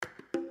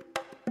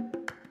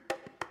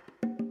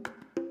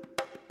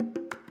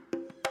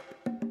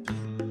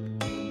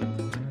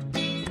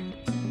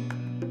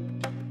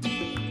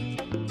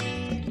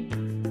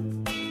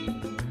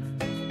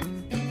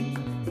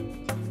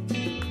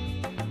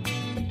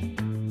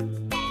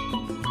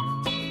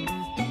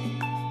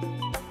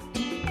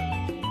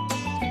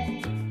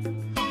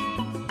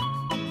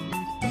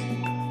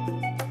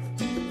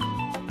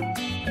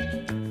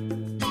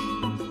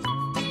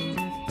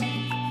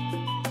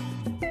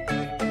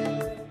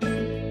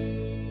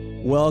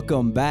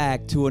Welcome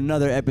back to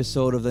another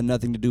episode of the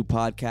Nothing to Do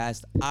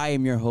podcast. I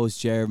am your host,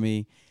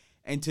 Jeremy,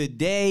 and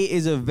today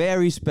is a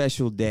very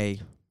special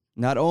day.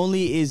 Not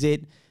only is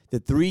it the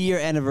 3-year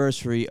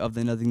anniversary of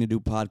the Nothing to Do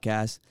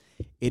podcast,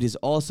 it is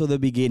also the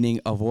beginning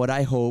of what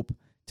I hope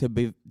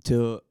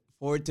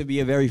for it to be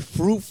a very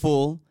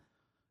fruitful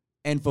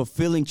and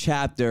fulfilling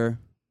chapter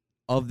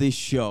of this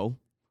show.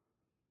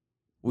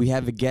 We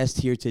have a guest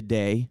here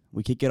today.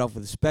 We kick it off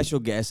with a special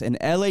guest, an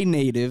LA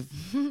native,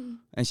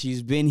 and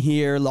she's been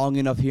here long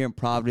enough here in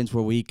Providence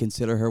where we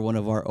consider her one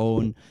of our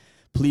own.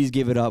 Please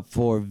give it up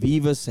for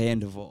Viva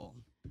Sandoval.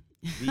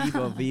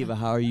 Viva,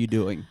 how are you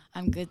doing?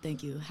 I'm good,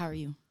 thank you. How are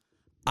you?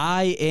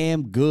 I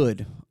am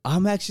good.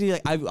 I'm actually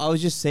I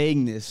was just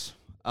saying this.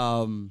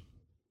 I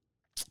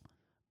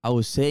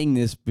was saying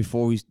this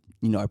before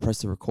I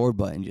pressed the record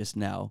button just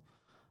now.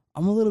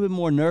 I'm a little bit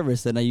more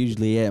nervous than I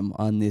usually am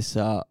on this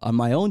on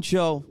my own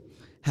show.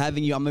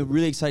 Having you, I'm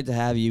really excited to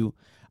have you.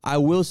 I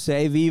will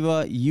say,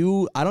 Viva,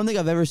 I don't think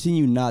I've ever seen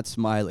you not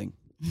smiling.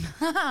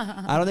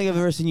 I don't think I've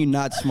ever seen you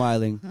not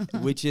smiling,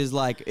 which is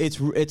like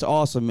it's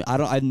awesome.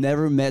 I've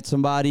never met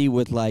somebody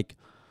with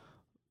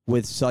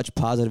such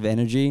positive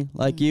energy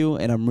like you,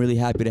 and I'm really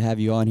happy to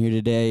have you on here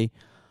today.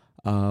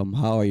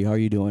 How are you? How are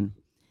you doing?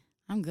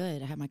 I'm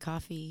good. I had my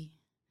coffee.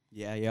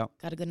 Yeah.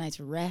 Got a good night's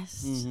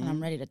rest, and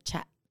I'm ready to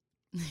chat.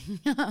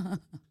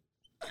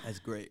 That's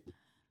great.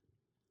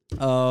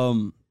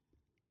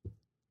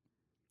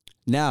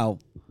 Now,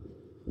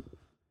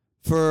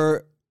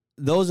 for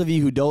those of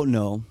you who don't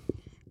know,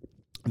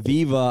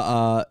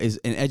 Viva is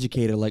an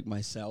educator like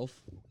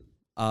myself,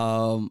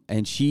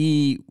 and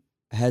she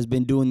has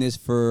been doing this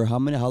for how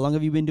long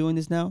have you been doing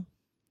this now?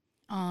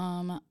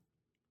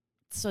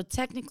 So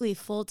technically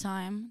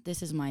full-time,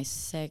 this is my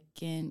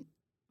second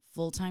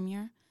full-time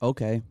year.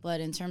 Okay. But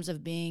in terms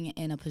of being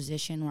in a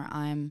position where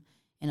I'm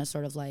in a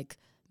sort of like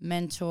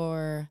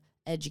mentor,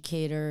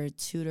 educator,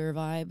 tutor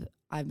vibe,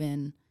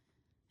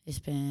 it's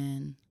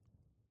been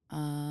 8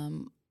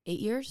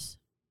 years.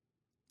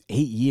 8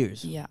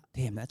 years? Yeah.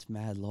 Damn, that's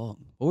mad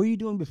long. What were you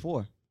doing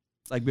before?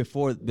 Like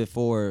before the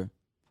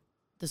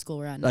school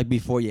we're at now. Like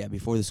before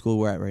the school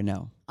we're at right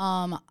now.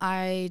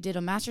 I did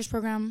a master's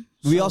program.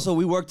 We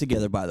work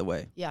together, by the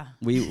way. Yeah.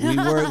 We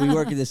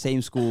work at the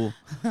same school,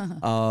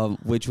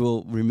 which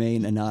will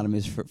remain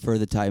anonymous for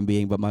the time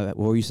being. But what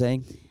were you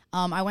saying?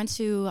 I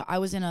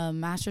was in a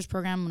master's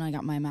program when I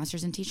got my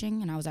master's in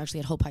teaching, and I was actually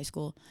at Hope High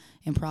School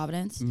in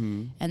Providence.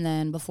 Mm-hmm. And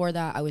then before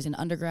that, I was in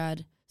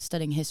undergrad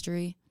studying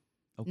history,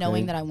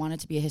 knowing that I wanted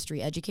to be a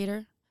history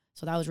educator.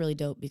 So that was really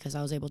dope because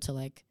I was able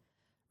to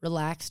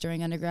relax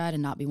during undergrad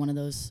and not be one of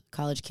those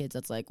college kids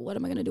that's like, what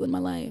am I going to do with my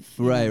life?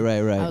 Right.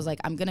 I was like,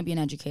 I'm going to be an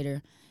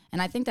educator.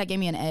 And I think that gave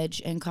me an edge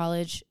in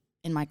college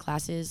in my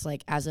classes,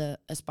 as a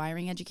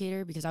aspiring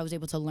educator, because I was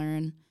able to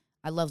learn.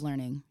 I love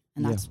learning.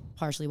 And that's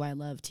partially why I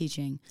love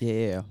teaching.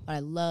 Yeah. But I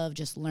love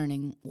just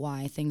learning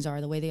why things are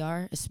the way they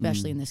are,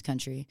 especially in this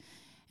country.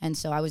 And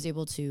so I was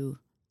able to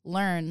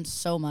learn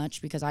so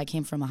much because I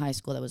came from a high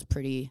school that was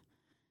pretty,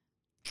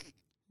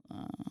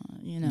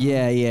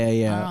 Yeah.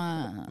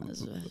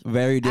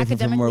 Very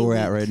different from where we're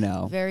at right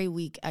now. Very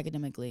weak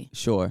academically.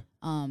 Sure.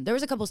 There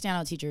was a couple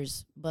standout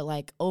teachers, but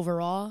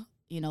overall,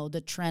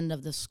 the trend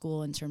of the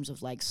school in terms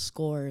of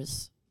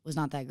scores was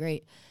not that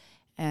great.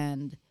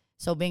 And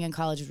so being in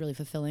college was really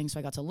fulfilling, so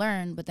I got to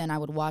learn, but then I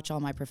would watch all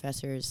my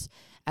professors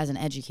as an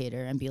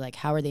educator and be like,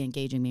 how are they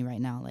engaging me right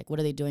now? What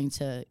are they doing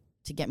to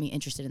get me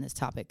interested in this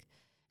topic?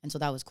 And so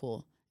that was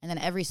cool. And then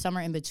every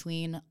summer in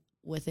between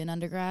within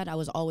undergrad, I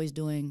was always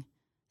doing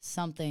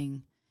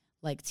something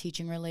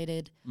teaching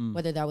related,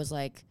 whether that was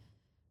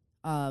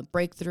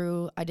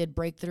Breakthrough. I did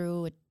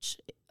Breakthrough, which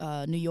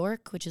New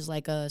York, which is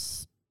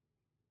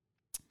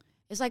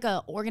it's like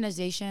a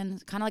organization,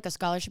 kind of like a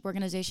scholarship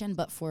organization,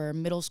 but for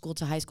middle school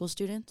to high school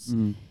students.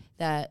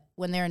 That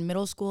when they're in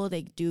middle school,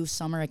 they do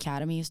summer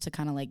academies to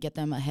kind of get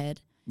them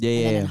ahead. And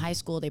then in high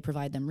school, they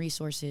provide them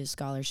resources,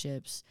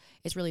 scholarships.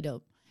 It's really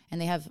dope.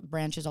 And they have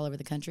branches all over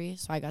the country.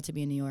 So I got to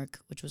be in New York,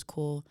 which was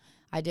cool.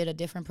 I did a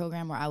different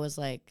program where I was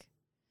I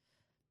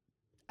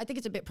think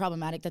it's a bit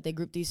problematic that they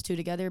grouped these two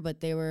together, but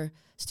they were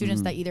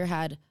students that either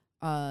had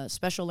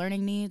special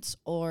learning needs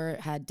or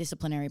had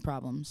disciplinary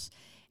problems.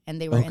 And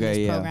they were in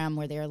this program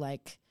where they're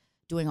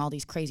doing all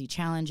these crazy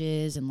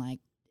challenges and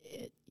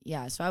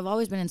so I've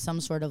always been in some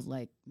sort of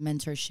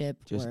mentorship,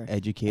 just or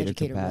educator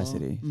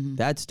capacity. Mm-hmm.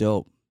 That's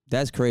dope.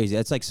 That's crazy.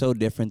 That's so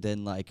different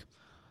than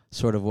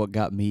sort of what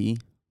got me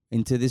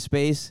into this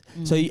space.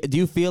 Mm-hmm. So do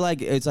you feel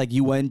like it's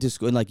you went to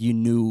school and you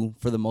knew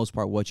for the most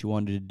part what you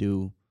wanted to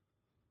do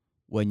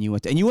when you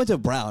went to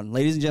Brown,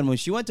 ladies and gentlemen?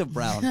 She went to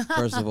Brown,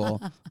 first of all.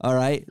 All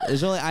right,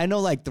 I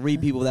know 3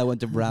 people that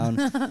went to Brown.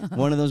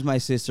 One of them's my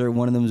sister.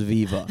 One of them's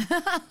Viva.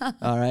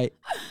 All right,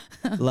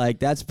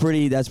 that's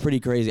pretty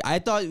crazy. I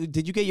thought,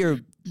 did you get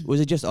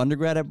was it just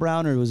undergrad at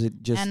Brown or was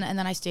it just? And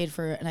then I stayed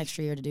for an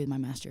extra year to do my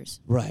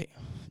master's. Right.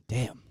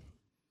 Damn.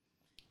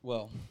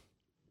 Well,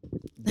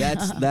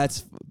 that's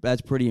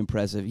pretty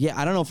impressive. Yeah,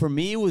 I don't know. For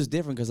me, it was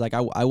different because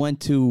I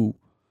went to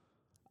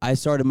I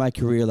started my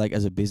career like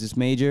as a business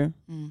major,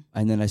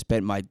 and then I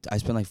spent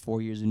like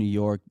 4 years in New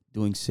York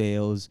doing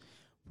sales,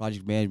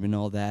 project management,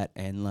 all that,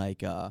 and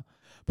like,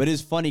 but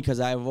it's funny because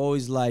I've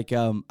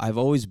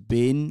always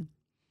been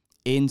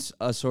in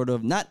a sort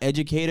of not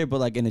educator, but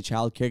like in a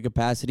childcare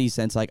capacity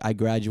since like I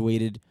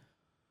graduated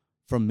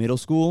from middle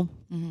school,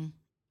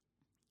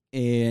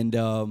 and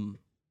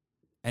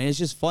it's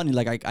just funny.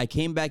 Like I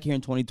came back here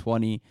in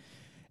 2020,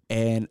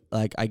 and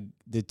like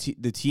the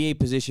TA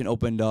position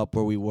opened up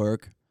where we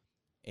work,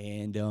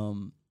 and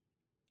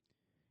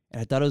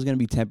I thought it was gonna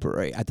be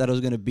temporary. I thought I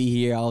was gonna be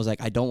here. I was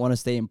like, I don't want to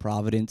stay in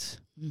Providence.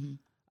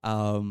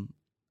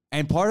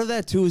 And part of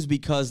that too is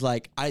because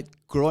like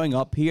growing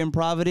up here in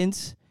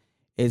Providence,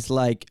 it's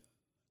like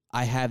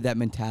I have that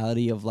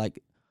mentality of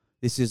like,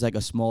 this is like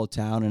a small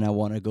town and I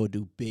want to go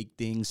do big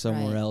things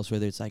somewhere else,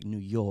 whether it's like New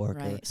York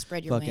or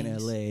spread your fucking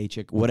wings. LA,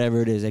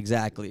 whatever it is,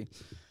 exactly.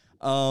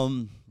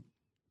 And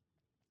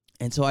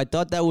so I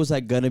thought that was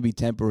like gonna be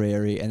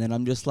temporary, and then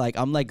I'm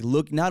like,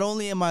 look, not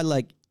only am I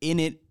like in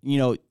it, you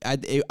know,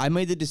 I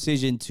made the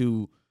decision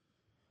to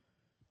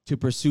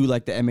pursue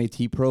like the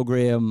MAT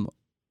program,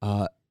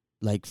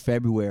 like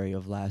February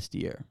of last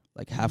year,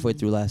 like halfway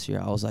through last year.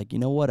 I was like, you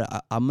know what,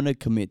 I'm gonna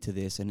commit to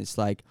this, and it's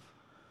like,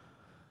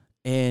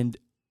 but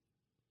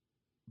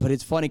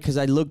it's funny because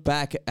I look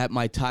back at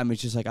my time.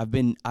 It's just like I've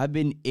been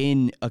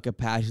in a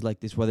capacity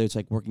like this, whether it's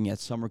like working at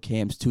summer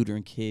camps,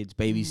 tutoring kids,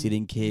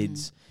 babysitting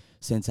kids,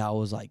 since I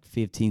was like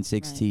 15,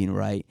 16,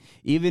 right?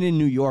 Even in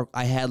New York,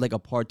 I had like a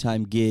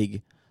part-time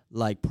gig,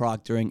 like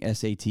proctoring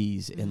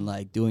SATs and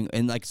like doing,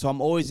 and like, so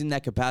I'm always in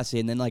that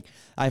capacity. And then like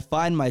I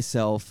find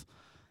myself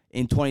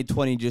in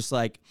 2020 just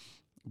like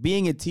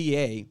being a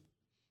TA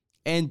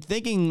and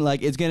thinking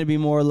like it's going to be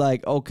more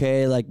like,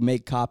 okay, like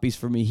make copies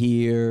for me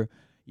here,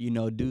 you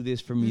know, do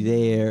this for me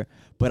there.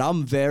 But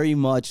I'm very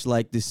much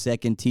like the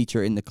second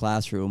teacher in the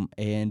classroom.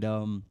 And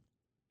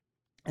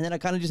then I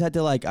kind of just had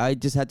to like, I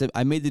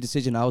made the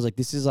decision. I was like,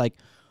 this is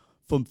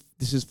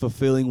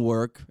fulfilling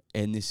work,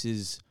 and this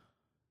is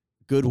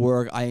good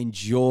work. I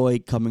enjoy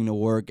coming to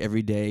work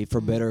every day,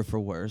 for better or for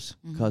worse,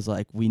 because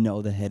like we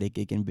know the headache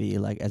it can be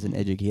like as an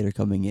educator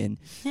coming in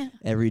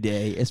every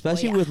day,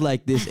 especially with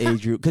like this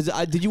age group. Because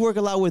did you work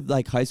a lot with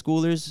like high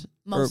schoolers?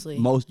 Mostly.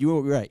 You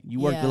were right. You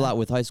worked a lot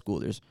with high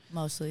schoolers.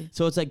 Mostly.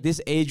 So it's like this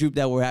age group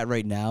that we're at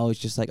right now is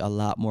just like a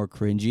lot more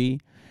cringy.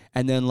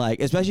 And then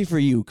like, especially for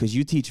you, because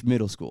you teach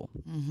middle school.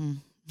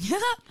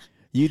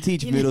 You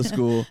teach middle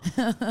school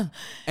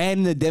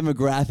and the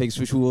demographics,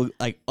 which will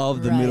like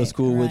of the middle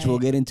school, which we'll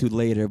get into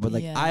later. But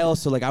like I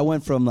also like I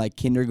went from like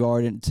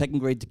kindergarten, second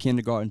grade to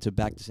kindergarten to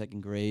back to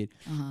second grade,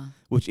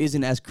 which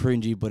isn't as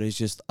cringy, but it's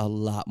just a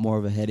lot more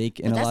of a headache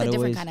in a lot of ways. That's a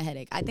different kind of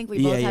headache. I think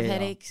we both have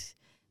headaches,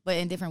 but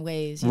in different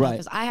ways. You know,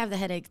 because I have the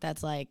headache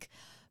that's like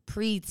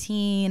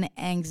preteen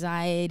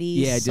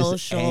anxiety,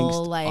 social,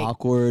 angst, like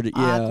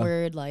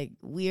awkward, like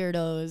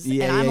weirdos.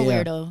 And I'm a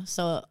weirdo,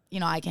 so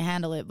you know I can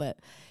handle it. But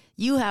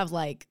you have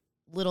like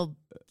little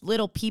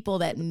people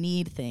that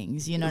need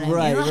things, you know what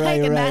I mean?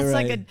 Like, and that's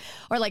like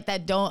or like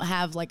that don't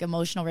have like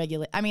emotional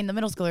regulation. I mean, the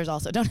middle schoolers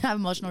also don't have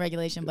emotional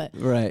regulation, but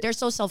they're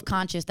so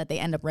self-conscious that they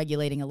end up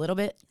regulating a little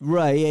bit.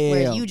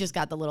 Where you just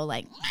got the little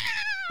like.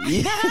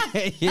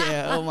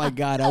 Oh my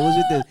God, I was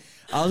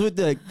with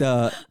the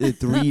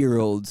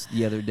 3-year-olds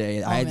the other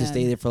day. I had to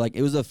stay there for like,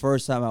 it was the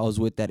first time I was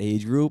with that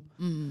age group.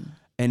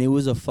 And it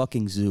was a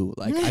fucking zoo.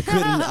 Like I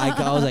couldn't,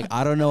 I was like,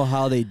 I don't know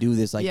how they do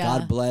this. Like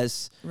God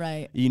bless,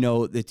 you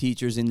know, the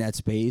teachers in that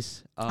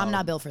space. I'm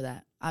not built for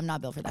that.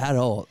 At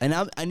all.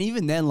 And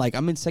even then, like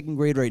I'm in second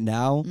grade right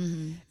now,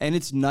 and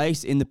it's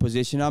nice in the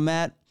position I'm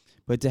at,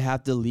 but to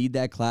have to lead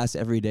that class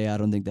every day, I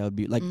don't think that would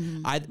be like,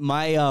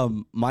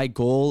 my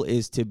goal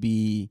is to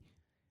be,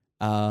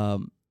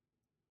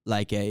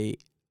 like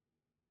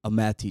a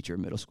math teacher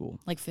in middle school,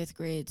 like 5th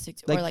grade,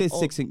 6th, like or like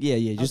 5th,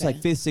 6th, just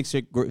like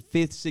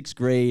 5th, 6th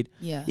grade.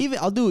 Yeah, even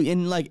I'll do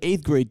in like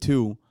 8th grade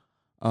too.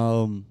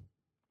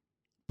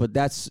 But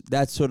that's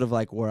sort of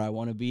like where I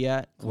want to be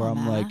at, where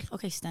I'm like,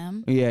 okay,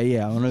 STEM.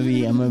 Yeah, I'm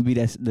gonna be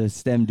the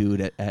STEM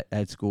dude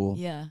at school.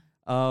 Yeah.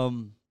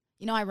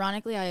 You know,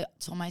 ironically, I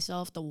told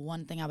myself the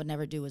one thing I would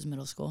never do was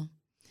middle school.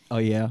 Oh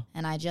yeah.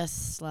 And I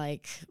just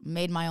like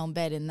made my own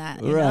bed in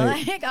that. You know?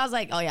 Like I was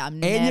like, oh yeah, I'm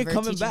never. And you're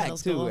coming back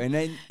too, and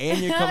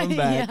you're coming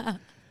back,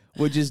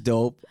 which is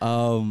dope.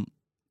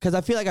 Because I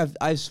feel like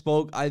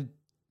I've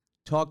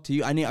talked to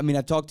you. I mean,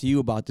 I've talked to you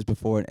about this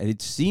before, and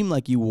it seemed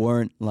like you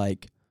weren't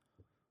like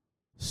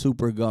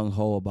super gung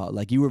ho about,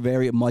 like you were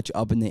very much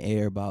up in the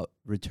air about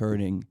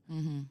returning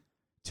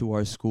to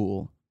our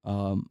school.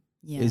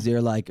 Is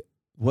there like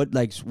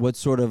what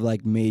sort of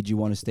like made you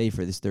want to stay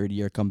for this third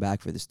year, come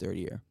back for this third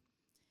year?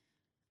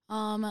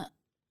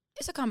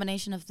 It's a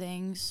combination of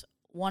things.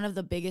 One of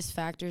the biggest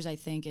factors, I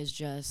think, is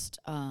just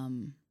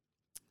the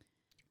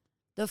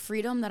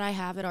freedom that I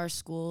have at our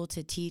school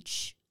to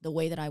teach the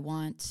way that I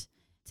want,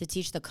 to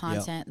teach the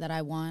content that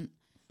I want.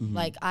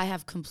 Like, I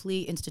have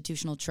complete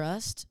institutional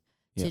trust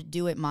to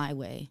do it my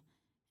way.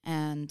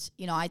 And,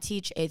 you know, I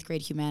teach 8th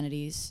grade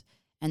humanities,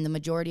 and the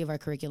majority of our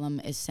curriculum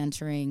is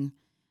centering,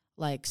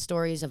 like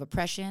stories of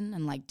oppression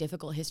and like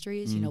difficult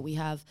histories. You know, we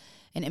have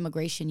an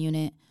immigration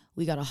unit,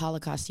 we got a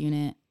Holocaust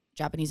unit,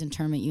 Japanese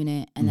internment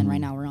unit, and then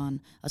right now we're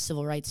on a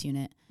civil rights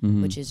unit,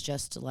 which is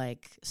just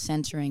like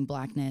centering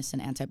blackness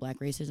and anti-black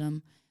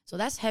racism. So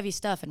that's heavy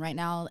stuff. And right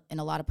now in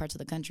a lot of parts of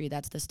the country,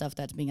 that's the stuff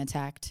that's being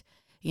attacked,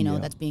 you know,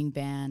 that's being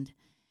banned.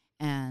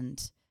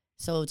 And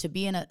so to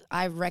be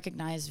I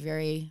recognize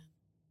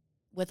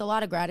with a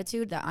lot of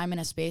gratitude that I'm in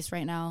a space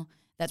right now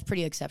that's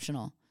pretty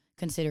exceptional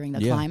considering the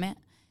climate.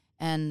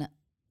 And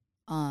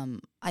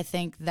I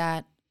think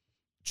that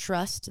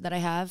trust that I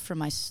have from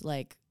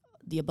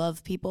the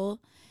above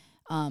people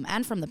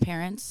and from the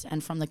parents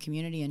and from the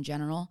community in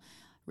general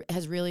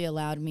has really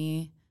allowed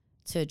me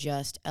to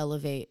just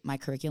elevate my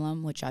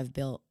curriculum, which I've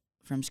built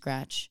from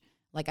scratch.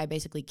 Like I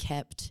basically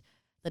kept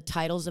the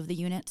titles of the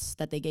units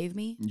that they gave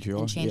me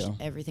and changed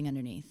everything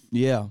underneath.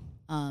 Yeah.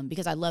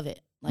 Because I love it.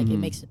 Like it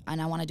makes,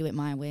 and I want to do it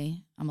my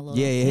way. I'm a little,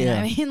 you know what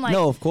I mean? Like,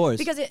 no, of course.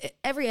 Because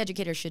every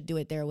educator should do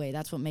it their way.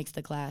 That's what makes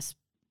the class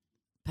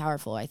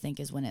powerful, I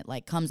think, is when it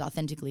like comes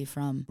authentically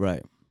from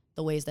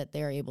the ways that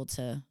they're able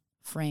to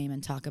frame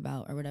and talk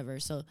about or whatever.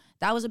 So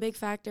that was a big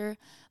factor.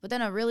 But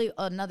then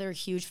another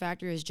huge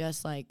factor is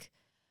just like,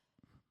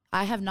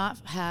 I have not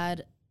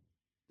had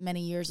many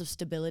years of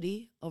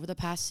stability over the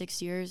past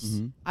 6 years.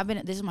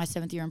 This is my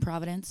 7th year in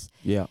Providence.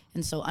 Yeah.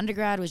 And so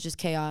undergrad was just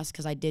chaos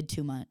because I did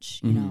too much.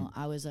 You know,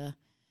 I was a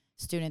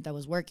student that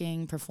was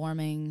working,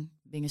 performing,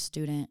 being a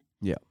student.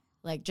 Yeah.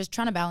 Like just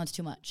trying to balance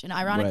too much. And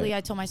ironically,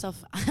 I told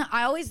myself,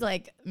 I always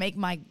like make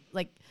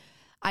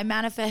I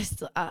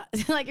manifest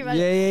like on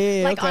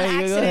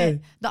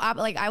accident.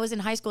 Like I was in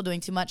high school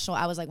doing too much, so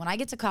I was like, when I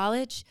get to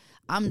college,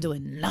 I'm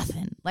doing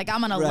nothing. Like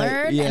I'm gonna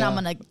learn and I'm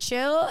gonna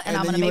chill and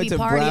I'm gonna maybe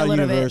party a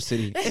little bit.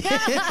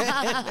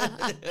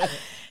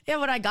 Yeah,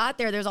 when I got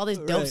there's all this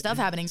dope stuff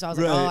happening, so I was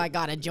like, oh, I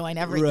gotta join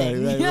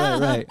everything.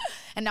 Right.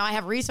 And now I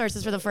have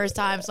resources for the first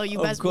time, so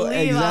you best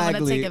believe I'm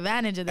gonna take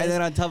advantage of this. And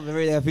then on top of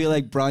everything, I feel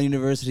like Brown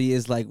University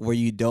is like where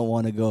you don't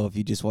want to go if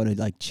you just want to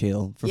like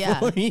chill for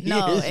 4 years.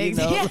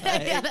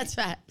 Yeah, that's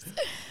facts.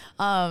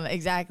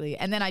 Exactly.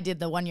 And then I did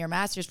the 1-year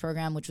master's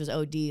program, which was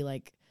OD,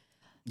 like,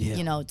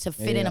 you know, to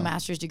fit in a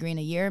master's degree in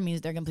a year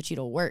means they're gonna put you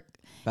to work.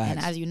 Facts. And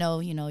as you know,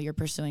 you're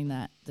pursuing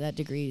that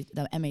degree,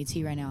 the MAT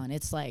right now, and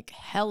it's like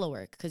hella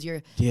work because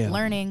you're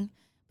learning,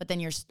 but then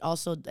you're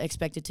also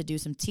expected to do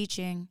some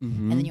teaching,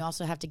 and then you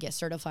also have to get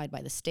certified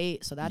by the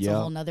state, so that's a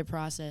whole nother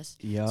process.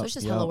 So it's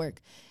just hella work.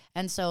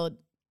 And so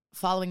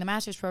following the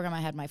master's program,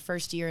 I had my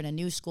first year in a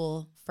new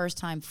school, first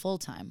time full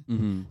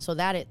time. So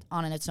that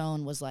on its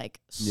own was like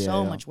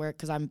so much work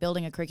because I'm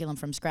building a curriculum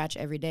from scratch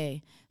every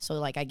day. So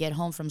like I get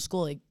home from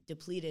school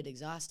depleted,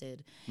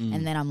 exhausted,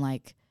 and then I'm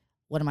like,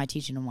 what am I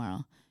teaching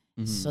tomorrow?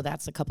 So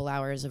that's a couple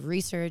hours of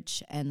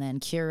research and then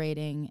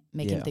curating,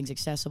 making things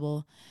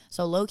accessible.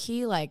 So low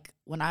key, like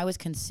when I was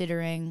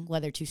considering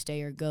whether to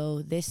stay or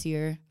go this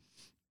year,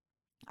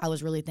 I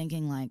was really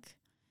thinking like,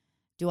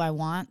 do I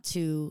want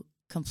to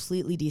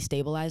completely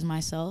destabilize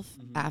myself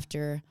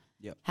after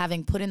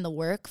having put in the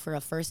work for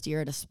a first year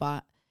at a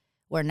spot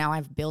where now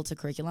I've built a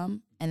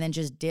curriculum and then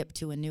just dip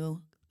to a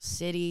new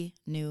city,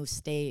 new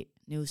state,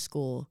 new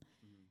school,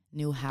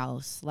 new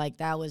house. Like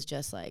that was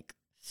just like,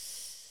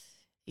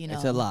 you know,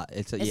 it's a lot.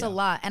 It's a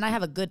lot. And I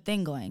have a good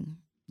thing going.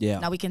 Yeah.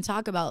 Now we can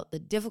talk about the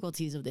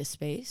difficulties of this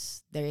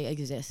space. They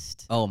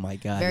exist. Oh my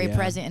God. Very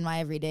present in my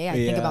everyday. I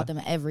think about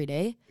them every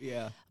day.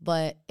 Yeah.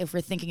 But if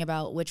we're thinking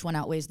about which one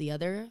outweighs the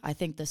other, I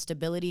think the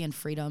stability and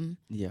freedom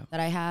that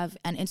I have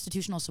and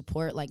institutional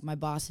support, like my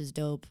boss is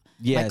dope.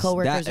 Yes, my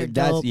coworkers are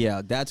dope.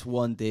 That's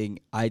one thing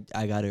I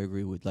got to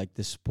agree with. Like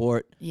the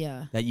support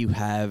that you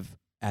have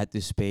at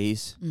the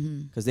space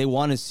because they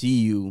want to see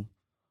you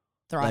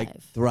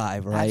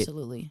thrive, right?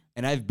 Absolutely.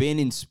 And I've been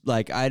in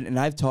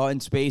I've taught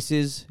in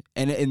spaces,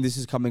 and this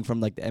is coming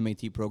from like the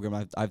MAT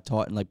program. I've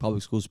taught in like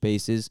public school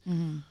spaces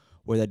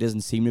where that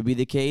doesn't seem to be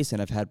the case,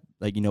 and I've had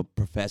like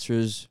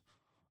professors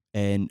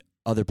and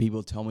other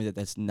people tell me that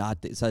that's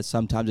not.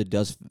 Sometimes it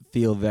does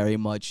feel very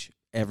much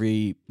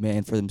every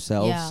man for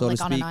themselves, so like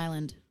to on speak. An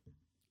island.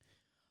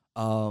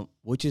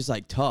 Which is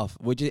like tough.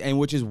 Which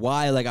is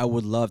why like I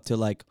would love to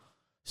like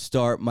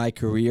start my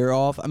career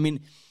off. I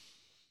mean,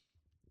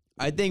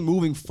 I think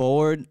moving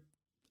forward,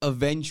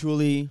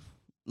 eventually,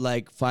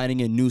 like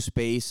finding a new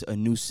space, a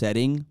new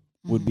setting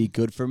would be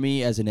good for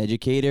me as an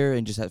educator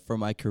and just for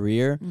my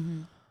career.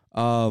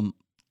 But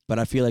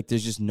I feel like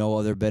there's just no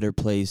other better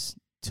place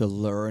to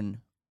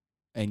learn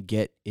and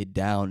get it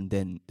down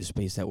than the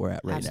space that we're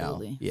at right now.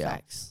 Absolutely.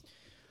 Facts.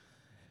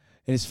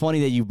 And it's funny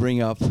that you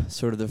bring up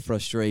sort of the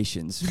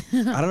frustrations.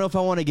 I don't know if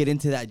I want to get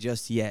into that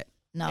just yet.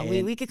 No,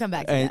 we could come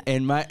back to that.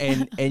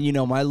 And you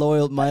know, my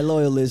loyal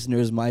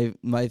listeners, my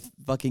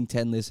fucking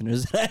 10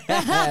 listeners that I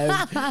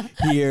have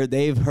here,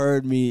 they've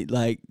heard me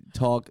like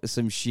talk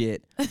some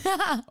shit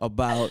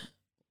about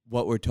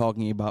what we're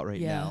talking about right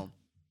now.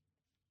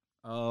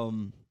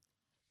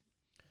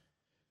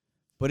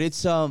 But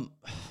it's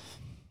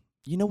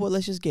you know what,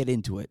 let's just get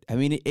into it. I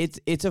mean,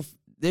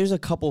 there's a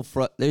couple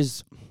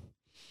there's,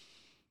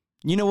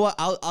 you know what,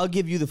 I'll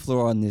give you the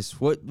floor on this.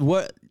 What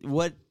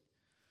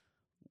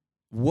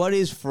what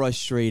is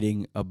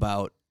frustrating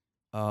about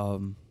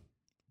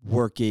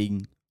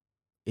working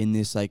in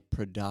this like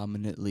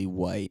predominantly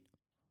white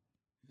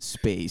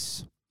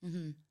space?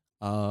 And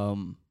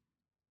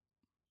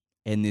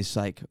this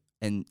like,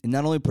 and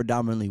not only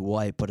predominantly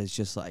white, but it's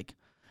just like,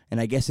 and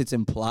I guess it's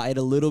implied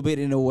a little bit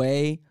in a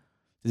way.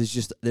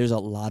 There's a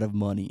lot of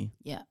money.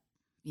 Yeah.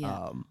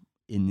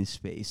 In this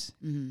space,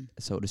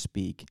 so to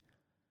speak.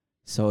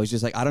 So it's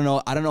just like, I don't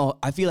know.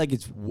 I feel like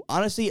it's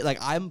honestly like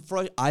I'm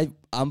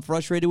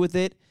frustrated with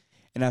it,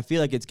 and I feel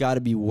like it's got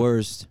to be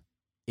worse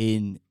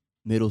in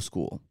middle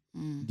school,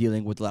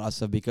 dealing with a lot of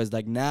stuff, because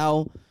like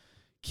now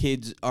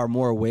kids are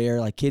more aware.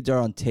 Like kids are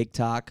on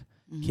TikTok.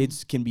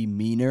 Kids can be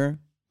meaner,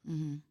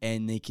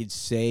 and they could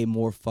say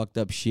more fucked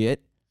up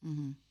shit.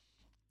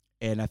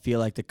 And I feel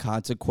like the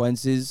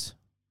consequences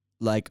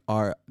like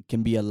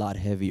can be a lot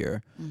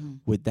heavier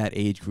with that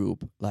age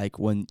group, like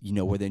when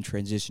we're then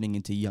transitioning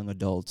into young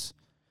adults,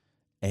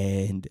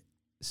 and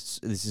this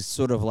is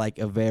sort of like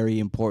a very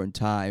important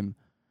time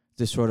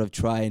to sort of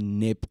try and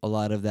nip a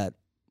lot of that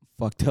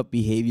fucked up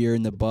behavior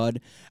in the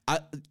bud.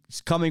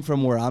 Coming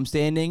from where I'm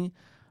standing,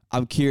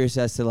 I'm curious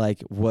as to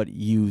like what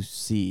you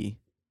see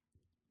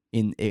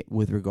in it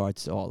with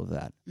regards to all of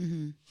that.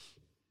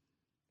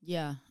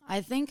 Yeah,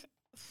 I think.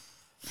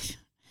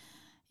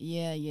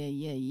 Yeah.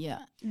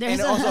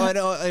 And also, I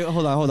know.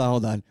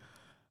 Hold on.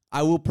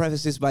 I will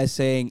preface this by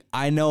saying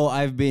I know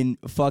I've been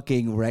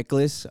fucking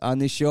reckless on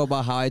this show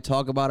about how I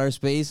talk about our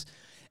space,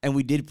 and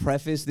we did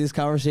preface this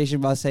conversation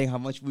by saying how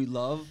much we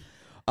love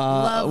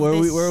where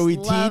we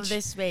love teach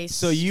this space.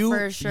 So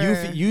you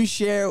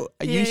share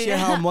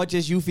how much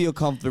as you feel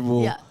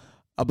comfortable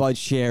about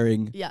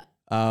sharing. Yeah.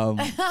 Yeah.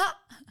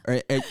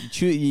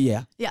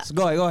 So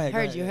go ahead.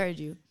 Heard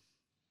you.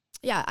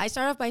 Yeah, I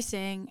start off by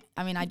saying,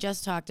 I mean, I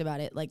just talked about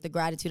it, like the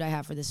gratitude I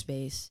have for this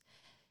space.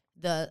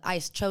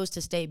 I chose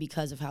to stay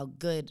because of how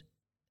good,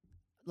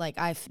 like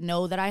I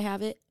know that I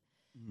have it,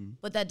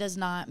 but that does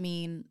not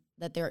mean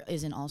that there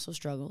isn't also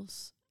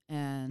struggles.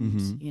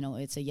 And,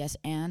 it's a yes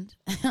and.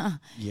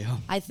 Yeah.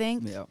 I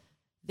think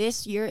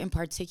this year in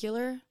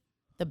particular,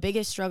 the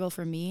biggest struggle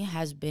for me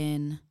has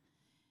been,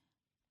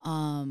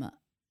 I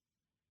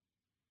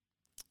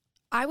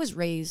was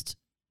raised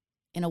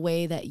in a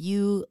way that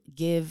you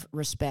give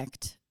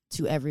respect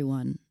to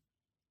everyone,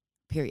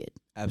 period.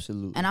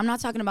 Absolutely. And I'm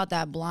not talking about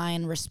that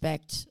blind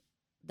respect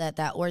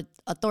or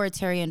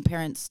authoritarian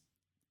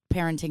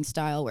parenting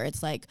style where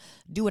it's like,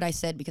 do what I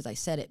said because I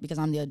said it, because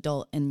I'm the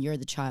adult and you're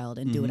the child,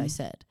 and do what I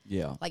said.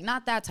 Yeah. Like,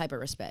 not that type of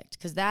respect,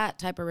 because that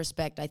type of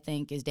respect I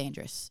think is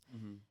dangerous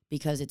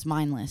because it's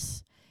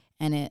mindless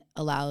and it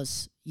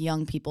allows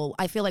young people.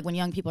 I feel like when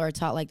young people are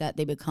taught like that,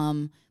 they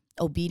become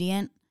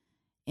obedient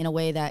in a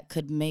way that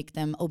could make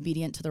them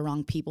obedient to the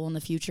wrong people in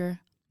the future.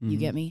 You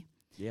get me?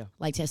 Yeah.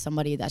 Like to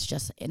somebody that's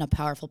just in a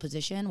powerful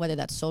position, whether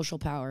that's social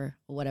power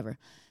or whatever.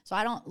 So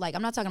I'm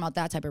not talking about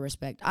that type of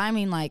respect. I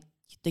mean like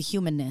the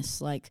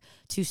humanness, like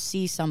to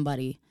see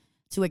somebody,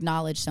 to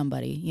acknowledge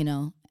somebody,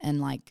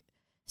 and like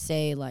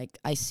say like,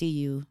 I see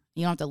you.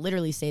 You don't have to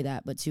literally say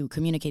that, but to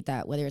communicate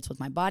that, whether it's with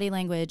my body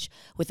language,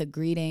 with a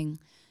greeting,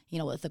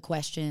 with a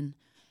question.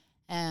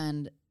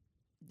 And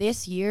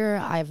this year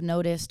I've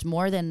noticed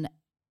more than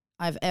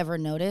I've ever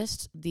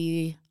noticed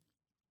the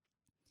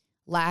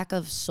lack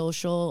of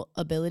social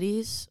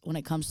abilities when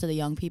it comes to the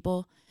young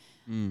people.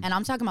 And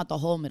I'm talking about the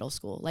whole middle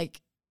school. Like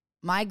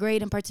my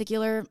grade in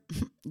particular,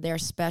 they're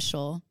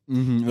special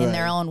in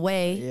their own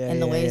way, in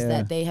the ways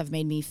that they have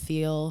made me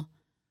feel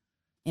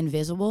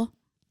invisible.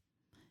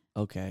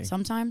 Okay.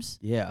 Sometimes.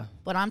 Yeah.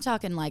 But I'm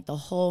talking like the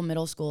whole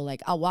middle school.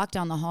 Like I'll walk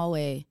down the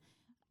hallway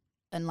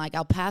and like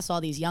I'll pass all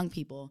these young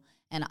people,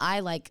 and I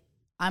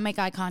make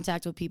eye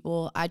contact with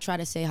people. I try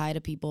to say hi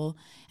to people,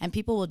 and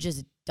people will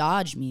just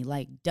dodge me,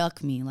 like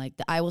duck me. Like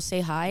I will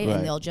say hi,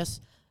 and they'll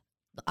just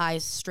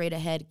eyes straight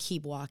ahead,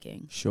 keep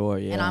walking. Sure,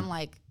 yeah. And I'm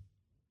like,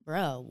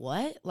 bro,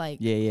 what? Like,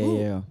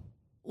 yeah.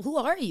 Who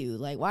are you?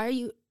 Like, why are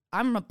you?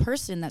 I'm a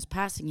person that's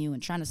passing you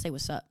and trying to say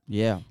what's up.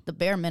 Yeah. The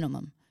bare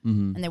minimum.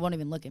 And they won't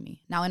even look at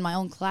me. Now, in my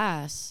own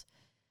class,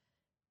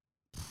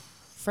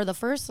 for the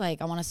first, I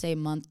want to say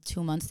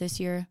 2 months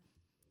this year,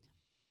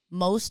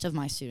 most of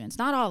my students,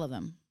 not all of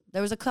them,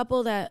 there was a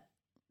couple that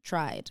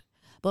tried,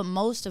 but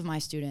most of my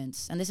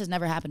students, and this has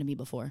never happened to me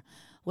before,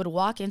 would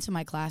walk into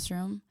my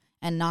classroom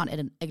and not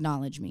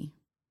acknowledge me.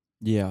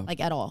 Yeah. Like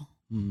at all.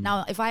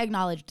 Now, if I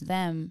acknowledged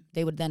them,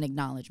 they would then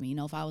acknowledge me.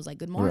 If I was like,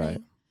 good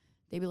morning,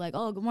 they'd be like,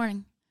 oh, good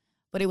morning.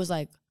 But it was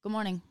like, good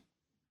morning.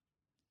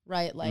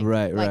 Right?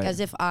 Like as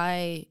if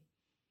I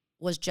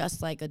was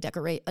just like a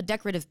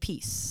decorative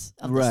piece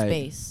of the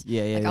space.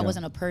 Yeah. I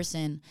wasn't a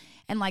person.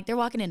 And like they're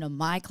walking into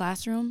my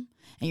classroom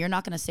and you're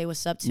not going to say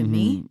what's up to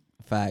me.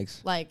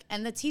 Facts. Like,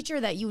 and the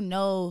teacher that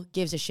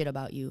gives a shit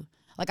about you.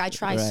 Like I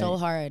try so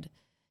hard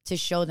to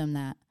show them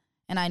that.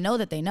 And I know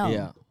that they know.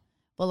 Yeah.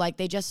 But like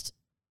they just,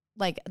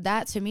 like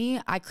that to me,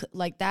 I could,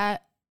 like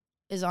that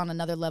is on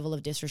another level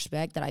of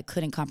disrespect that I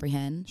couldn't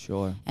comprehend.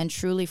 Sure. And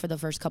truly for the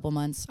first couple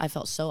months, I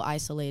felt so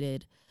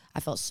isolated. I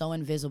felt so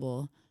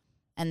invisible.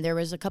 And there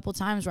was a couple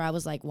times where I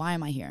was like, why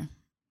am I here?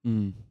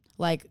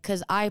 Like,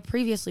 because I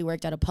previously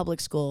worked at a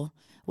public school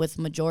with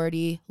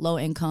majority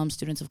low-income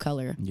students of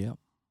color. Yeah.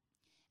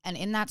 And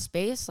in that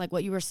space, like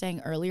what you were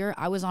saying earlier,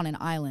 I was on an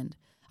island.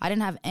 I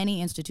didn't have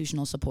any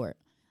institutional support.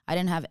 I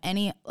didn't have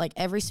any, like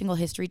every single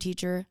history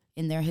teacher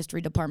in their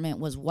history department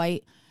was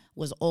white,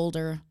 was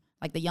older.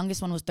 Like the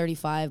youngest one was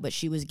 35, but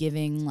she was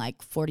giving like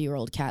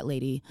 40-year-old cat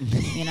lady.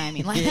 You know what I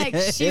mean? Like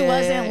she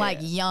wasn't like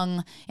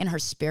young in her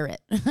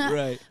spirit.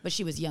 Right. But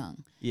she was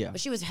young. Yeah.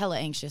 But she was hella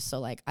anxious. So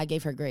like I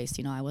gave her grace.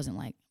 You know, I wasn't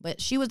like, but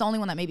she was the only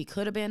one that maybe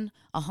could have been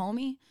a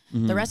homie.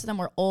 Mm-hmm. The rest of them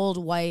were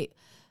old white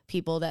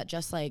people that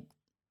just like,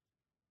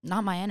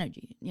 not my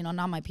energy, you know,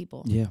 not my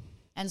people. Yeah.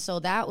 And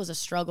so that was a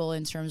struggle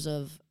in terms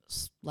of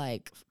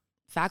like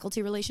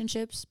faculty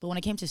relationships. But when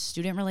it came to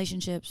student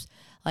relationships,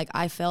 like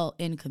I felt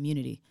in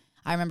community.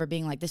 I remember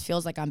being like, this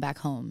feels like I'm back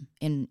home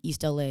in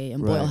East LA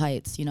and Boyle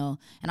Heights, you know.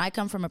 And I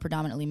come from a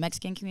predominantly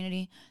Mexican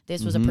community.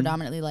 This was a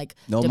predominantly like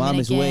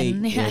Mames,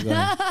 Dominican. Weyy.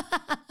 Yeah,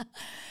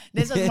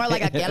 this was more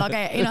like a que lo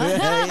que, you know.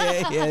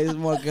 yeah, it's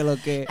more que lo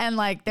que. And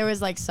like there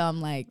was like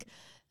some like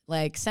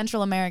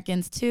Central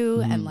Americans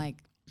too, and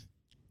like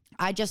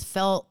I just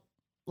felt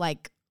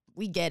like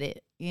we get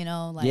it, you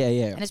know. Like, yeah.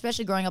 And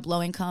especially growing up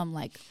low income,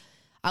 like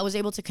I was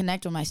able to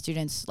connect with my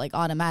students like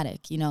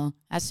automatic, you know.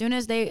 As soon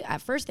as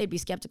at first they'd be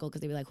skeptical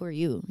because they'd be like, who are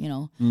you? You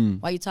know,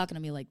 why are you talking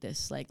to me like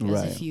this? Like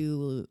as if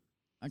you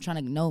are trying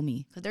to know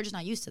me, because they're just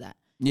not used to that.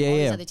 Yeah, All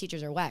these other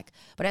teachers are whack.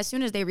 But as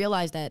soon as they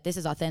realize that this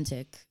is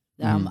authentic,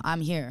 that I'm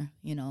here,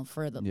 you know,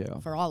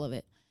 for all of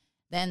it,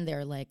 then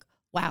they're like,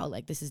 wow,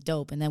 like this is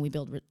dope. And then we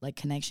build like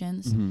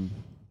connections.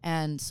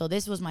 And so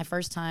this was my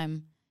first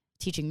time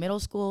teaching middle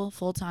school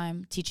full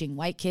time, teaching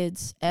white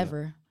kids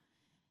ever.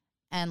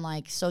 And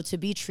like, so to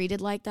be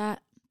treated like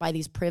that by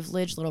these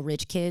privileged little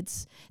rich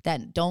kids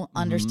that don't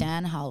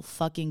understand how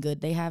fucking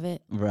good they have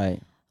it. Right.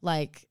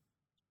 Like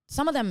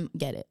some of them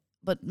get it,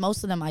 but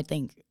most of them, I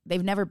think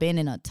they've never been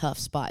in a tough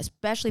spot,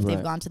 especially if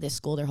they've gone to this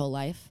school their whole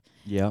life.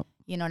 Yeah.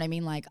 You know what I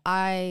mean? Like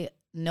I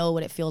know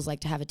what it feels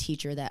like to have a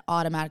teacher that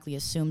automatically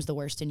assumes the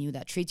worst in you,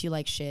 that treats you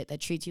like shit,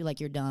 that treats you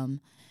like you're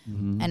dumb,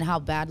 and how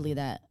badly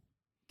that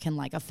can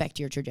like affect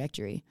your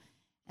trajectory.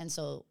 And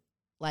so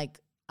like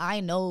I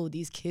know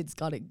these kids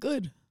got it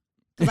good,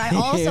 because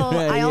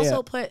I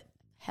also put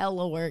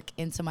hella work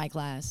into my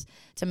class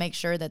to make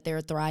sure that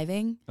they're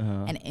thriving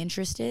and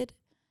interested.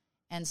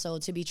 And so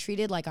to be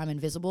treated like I'm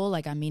invisible,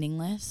 like I'm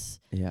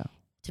meaningless,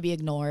 to be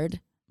ignored,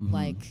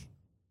 like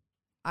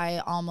I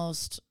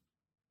almost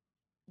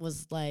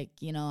was like,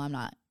 you know,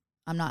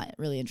 I'm not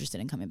really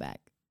interested in coming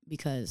back,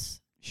 because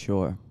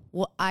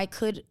well,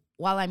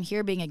 while I'm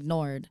here being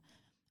ignored,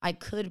 I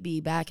could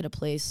be back at a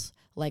place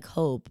like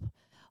Hope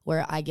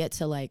where I get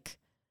to like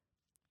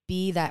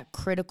be that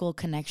critical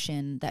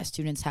connection that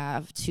students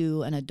have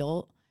to an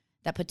adult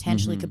that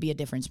potentially could be a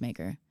difference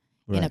maker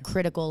in a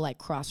critical like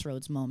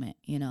crossroads moment,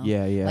 you know?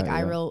 Like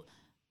I wrote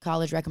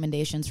college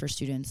recommendations for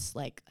students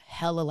like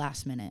hella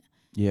last minute.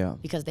 Yeah.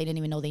 Because they didn't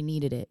even know they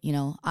needed it, you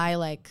know?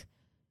 I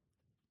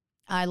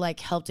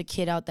helped a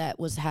kid out that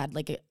had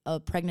like a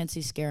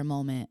pregnancy scare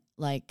moment.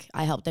 Like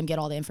I helped them get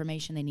all the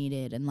information they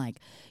needed, and like,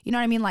 you know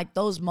what I mean? Like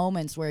those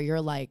moments where you're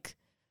like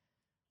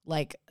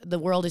the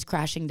world is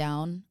crashing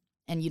down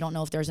and you don't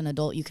know if there's an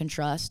adult you can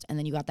trust, and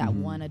then you got that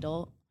one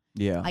adult.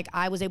 Yeah. Like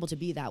I was able to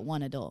be that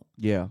one adult.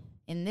 Yeah.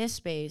 In this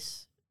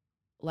space,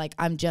 like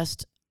I'm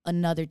just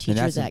another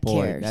teacher that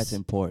cares. That's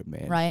important,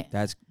 man. Right?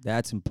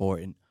 That's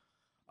important.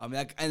 I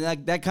mean,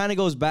 that kind of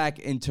goes back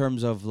in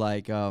terms of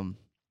like, at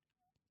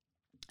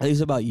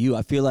least about you.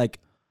 I feel like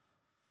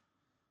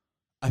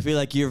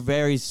you're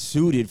very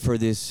suited for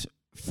this,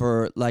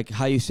 for like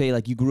how you say,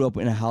 like you grew up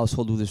in a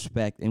household with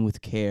respect and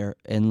with care.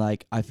 And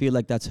like, I feel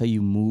like that's how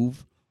you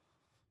move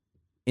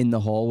in the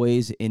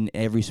hallways, in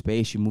every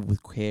space. You move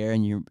with care,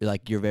 and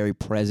you're very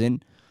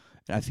present.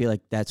 And I feel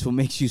like that's what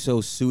makes you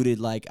so suited.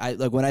 Like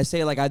when I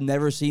say like I've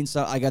never seen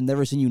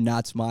you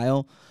not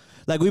smile.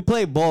 Like we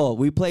play ball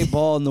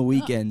on the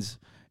weekends,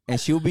 and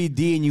she'll be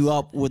D'ing you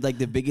up with like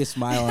the biggest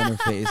smile on her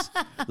face.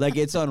 Like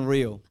it's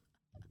unreal.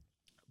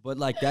 But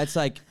like that's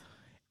like,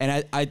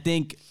 and I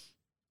think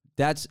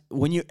that's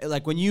when you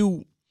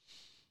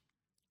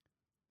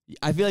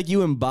I feel like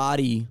you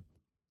embody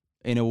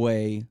in a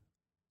way,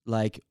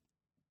 like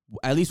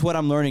at least what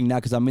I'm learning now,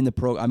 because I'm in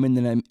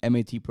the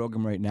MAT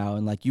program right now,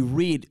 and like you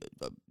read,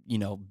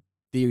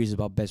 theories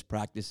about best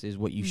practices,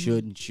 what you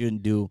should and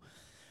shouldn't do,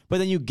 but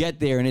then you get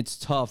there and it's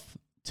tough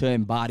to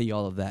embody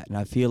all of that. And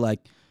I feel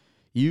like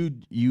you're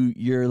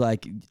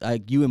like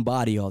you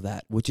embody all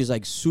that, which is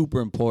like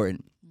super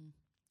important.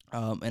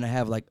 And I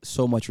have like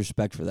so much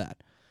respect for that.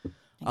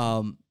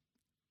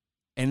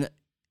 And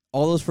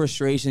all those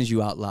frustrations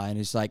you outline,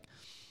 it's like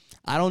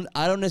I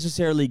don't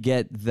necessarily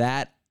get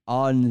that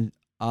on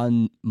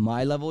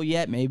my level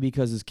yet, maybe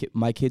because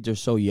my kids are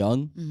so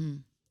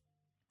young,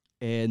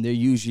 and they're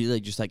usually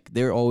just like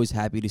they're always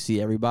happy to see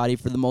everybody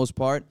for the most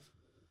part.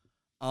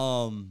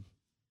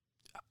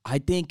 I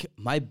think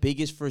my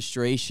biggest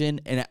frustration,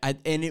 and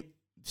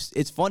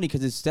it's funny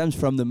because it stems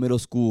from the middle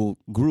school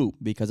group,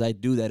 because I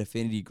do that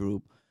affinity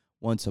group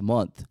once a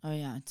month. Oh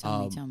yeah,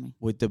 tell me.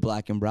 With the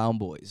Black and Brown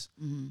boys,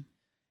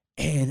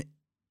 and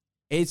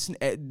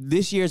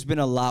this year's been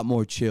a lot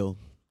more chill.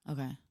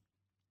 Okay.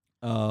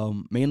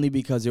 Mainly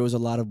because there was a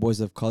lot of boys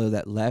of color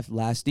that left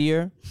last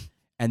year.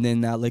 And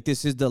then now, like,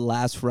 this is the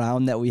last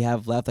round that we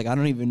have left. Like, I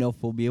don't even know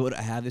if we'll be able to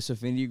have this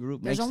affinity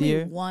group next year.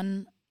 There's only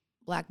one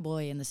black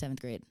boy in the 7th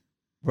grade.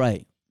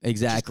 Right.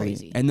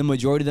 Exactly. And the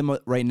majority of them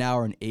right now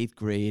are in 8th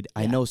grade.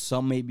 Yeah. I know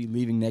some may be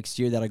leaving next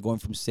year that are going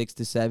from 6th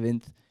to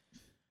 7th.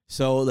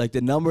 So, like,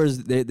 the numbers,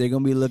 they're going to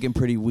be looking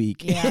pretty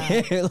weak.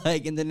 Yeah.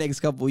 Like, in the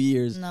next couple of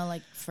years. No,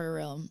 like, for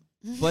real.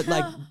 But,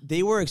 like,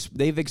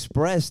 they've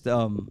expressed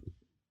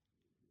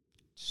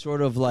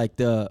sort of like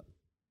the...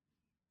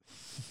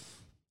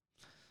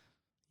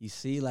 You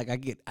see, like I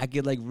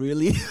get like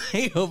really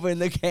open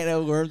the can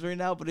of worms right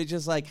now, but it's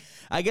just like,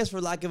 I guess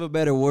for lack of a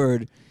better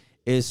word,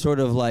 is sort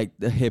of like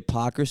the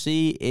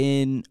hypocrisy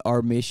in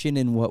our mission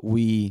and what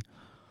we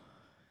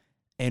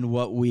stand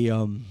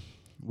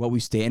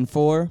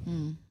for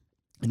and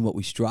what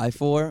we strive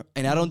for.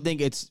 And I don't think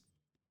it's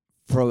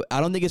for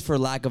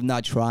lack of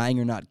not trying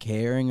or not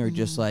caring or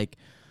just like,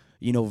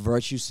 you know,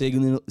 virtue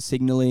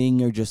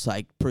signaling or just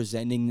like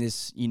presenting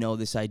this, you know,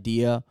 this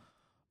idea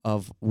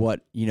of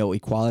what, you know,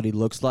 equality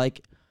looks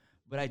like.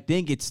 But I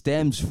think it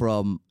stems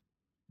from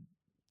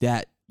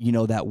that, you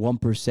know, that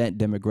 1%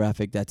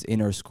 demographic that's in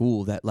our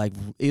school that like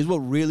is what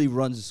really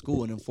runs the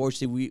school. And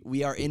unfortunately,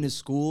 we are in a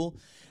school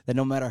that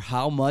no matter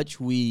how much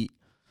we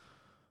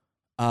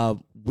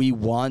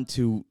want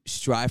to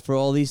strive for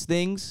all these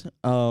things,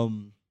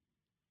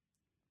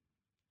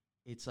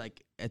 it's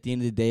like at the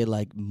end of the day,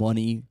 like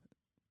money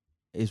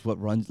is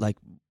what runs, like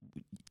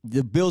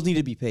the bills need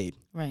to be paid.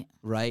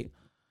 Right.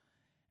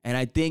 And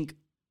I think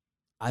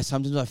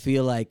sometimes I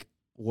feel like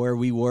where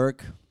we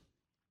work,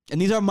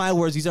 and these are my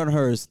words, these aren't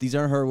hers. These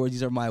aren't her words,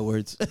 these are my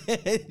words.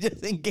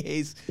 Just in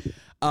case.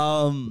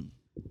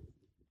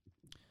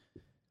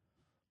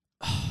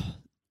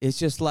 It's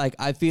just like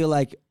I feel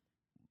like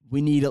we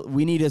need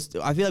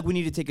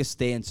to take a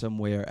stand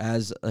somewhere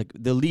as like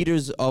the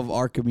leaders of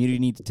our community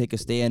need to take a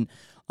stand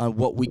on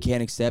what we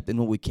can accept and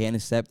what we can't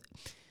accept.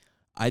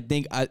 I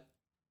think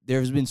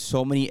there's been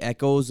so many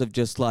echoes of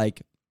just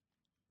like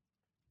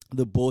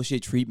the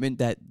bullshit treatment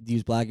that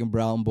these black and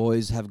brown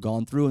boys have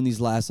gone through in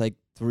these last like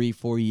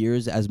 3-4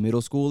 years as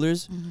middle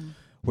schoolers,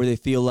 where they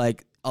feel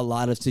like a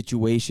lot of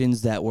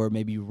situations that were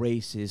maybe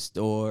racist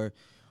or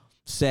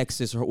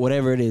sexist or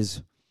whatever it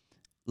is,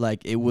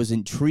 like it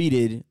wasn't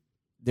treated,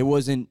 there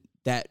wasn't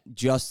that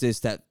justice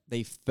that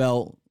they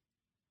felt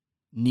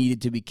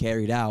needed to be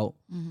carried out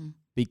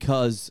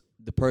because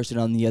the person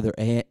on the other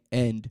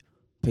end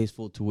pays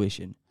full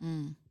tuition.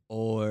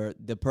 Or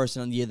the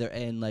person on the other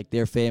end, like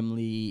their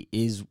family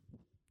is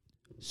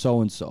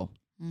so-and-so.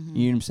 You know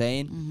what I'm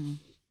saying?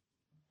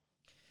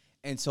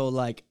 And so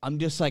like, I'm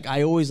just like,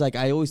 I always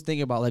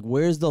think about like,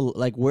 where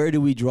do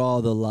we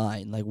draw the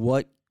line? Like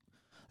what,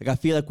 like I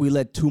feel like we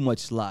let too much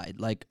slide,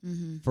 like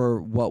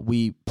for what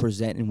we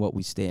present and what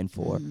we stand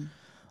for.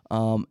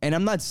 And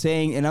I'm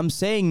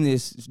saying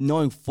this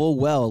knowing full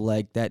well,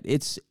 like that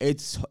it's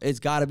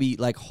gotta be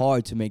like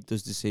hard to make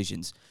those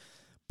decisions.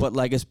 But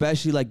like,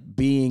 especially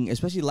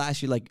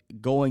last year, like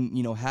going,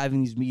 you know,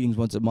 having these meetings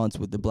once a month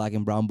with the black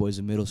and brown boys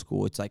in middle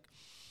school, it's like,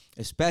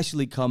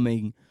 especially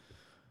coming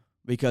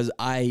because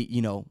I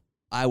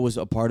was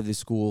a part of this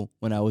school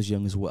when I was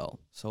young as well.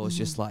 So it's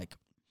just like,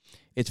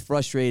 it's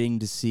frustrating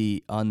to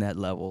see on that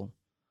level,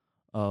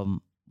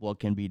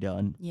 what can be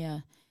done. Yeah.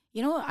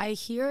 You know, I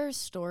hear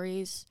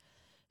stories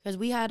because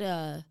we have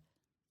a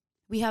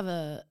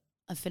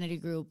affinity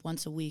group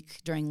once a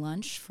week during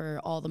lunch for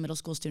all the middle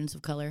school students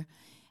of color.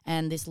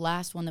 And this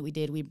last one that we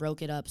did, we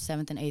broke it up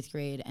 7th and 8th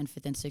grade and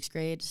 5th and 6th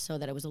grade so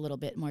that it was a little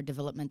bit more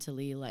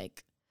developmentally,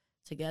 like,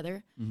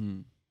 together.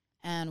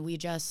 And we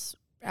just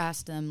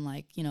asked them,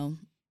 like, you know,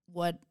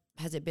 what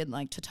has it been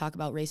like to talk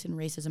about race and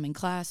racism in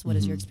class? What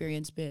has your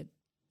experience been?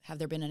 Have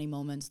there been any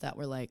moments that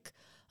were, like,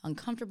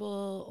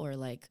 uncomfortable or,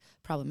 like,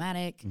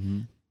 problematic?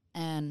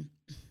 And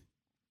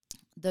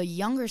the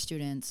younger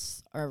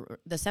students, or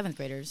the 7th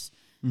graders,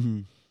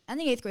 and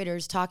the 8th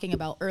graders talking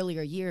about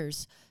earlier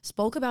years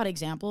spoke about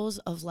examples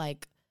of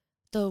like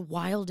the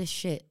wildest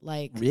shit.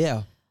 Like,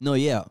 yeah, no,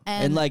 yeah.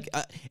 And like,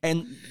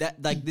 and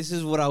that, like, this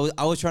is what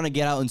I was trying to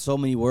get out in so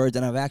many words.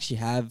 And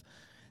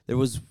there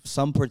was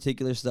some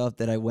particular stuff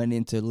that I went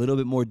into a little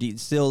bit more deep,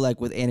 still like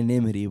with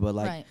anonymity, but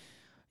like,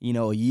 you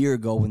know, a year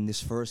ago when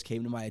this first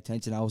came to my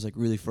attention, I was like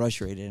really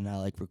frustrated. And I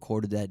like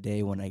recorded that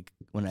day when I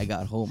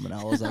got home, and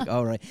I was like,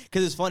 all right.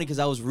 Cause it's funny, cause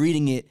I was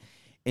reading it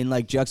in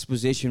like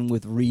juxtaposition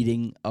with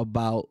reading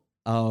about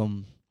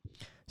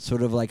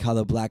sort of like how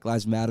the Black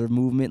Lives Matter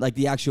movement, like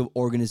the actual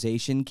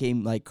organization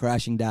came like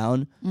crashing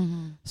down.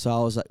 So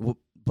I was like, well,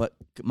 but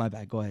my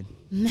bad, go ahead.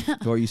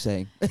 What are you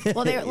saying?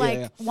 Well, they're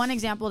like, one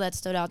example that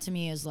stood out to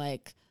me is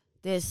like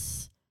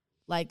this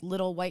like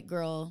little white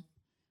girl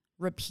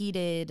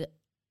repeated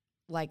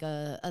like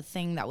a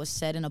thing that was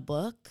said in a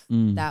book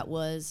that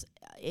was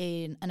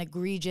an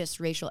egregious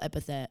racial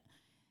epithet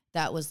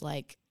that was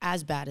like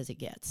as bad as it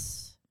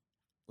gets.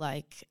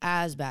 like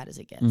as bad as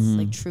it gets,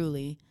 like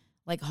truly,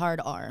 like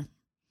hard R.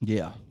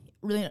 Yeah.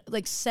 Really,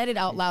 like said it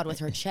out loud with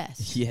her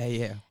chest.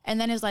 Yeah. And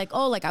then it's like,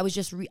 oh, like I was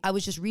just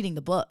reading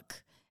the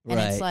book, and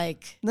it's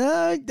like, no,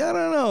 I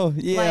don't know.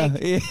 Yeah,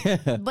 like,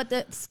 yeah. But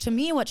to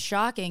me, what's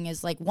shocking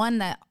is like one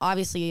that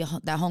obviously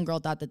that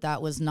homegirl thought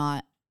that was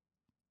not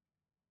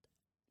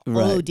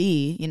OD,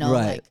 you know,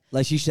 right?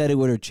 Like she said it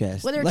with her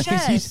chest. With her like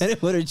chest. She said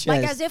it with her chest.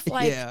 Like as if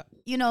like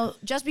you know,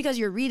 just because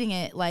you're reading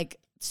it, like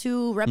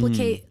to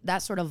replicate that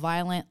sort of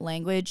violent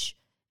language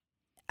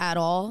at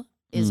all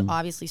is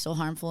obviously so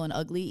harmful and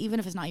ugly. Even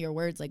if it's not your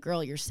words, like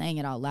girl, you're saying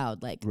it out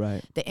loud. Like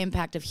the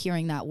impact of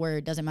hearing that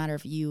word doesn't matter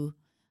if you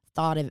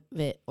thought of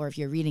it or if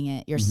you're reading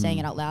it, you're saying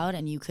it out loud,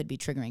 and you could be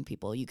triggering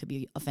people, you could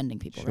be offending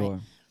people, right?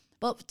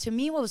 But to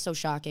me, what was so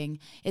shocking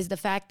is the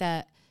fact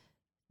that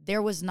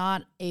there was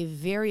not a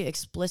very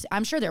explicit,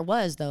 I'm sure there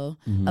was though,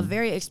 a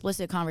very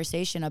explicit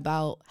conversation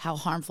about how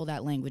harmful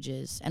that language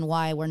is and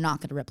why we're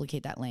not going to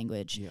replicate that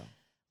language. Yeah.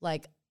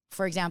 Like,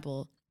 for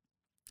example,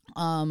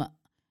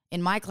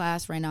 in my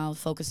class right now,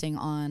 focusing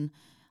on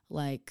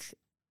like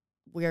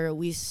where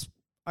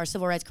our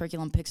civil rights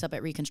curriculum picks up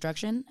at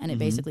Reconstruction, and it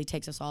basically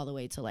takes us all the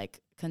way to like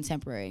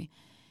contemporary.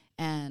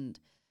 And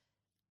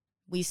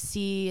we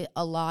see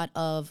a lot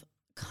of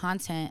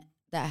content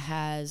that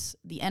has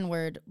the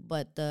N-word,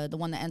 but the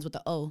one that ends with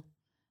the O,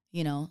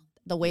 you know,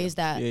 the ways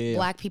that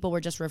Black people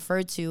were just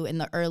referred to in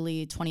the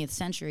early 20th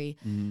century,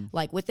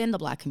 like within the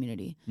Black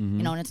community,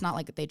 you know, and it's not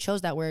like they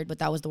chose that word, but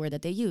that was the word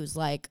that they used.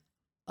 Like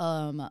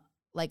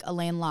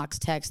Elaine Locke's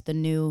text, the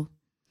new,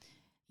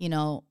 you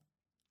know,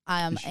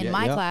 in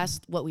my class,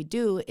 what we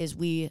do is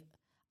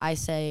I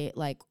say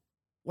like,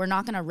 we're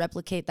not going to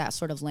replicate that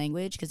sort of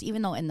language, because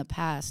even though in the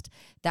past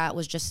that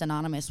was just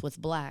synonymous with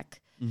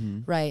Black,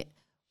 right?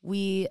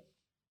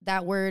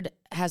 That word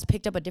has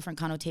picked up a different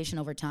connotation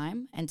over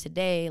time, and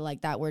today,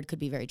 like that word could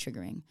be very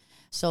triggering.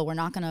 So we're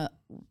not gonna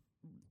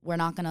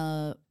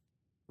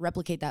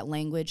replicate that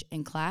language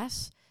in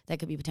class. That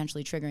could be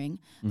potentially triggering,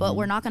 but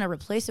we're not gonna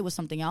replace it with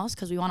something else,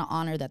 because we want to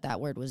honor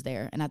that word was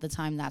there, and at the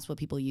time, that's what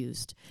people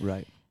used.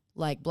 Right.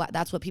 Like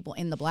that's what people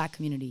in the Black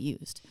community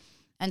used,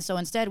 and so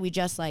instead we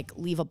just like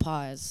leave a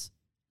pause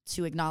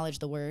to acknowledge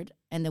the word,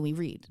 and then we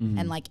read.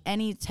 And like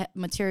any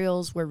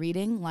materials we're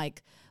reading,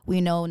 like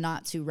we know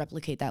not to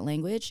replicate that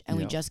language, and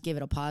we just give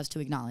it a pause to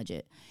acknowledge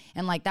it.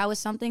 And like that was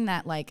something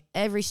that like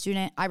every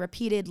student, I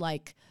repeated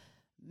like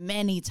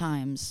many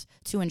times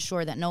to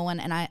ensure that no one,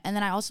 and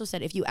then I also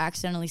said, if you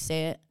accidentally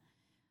say it,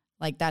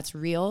 like that's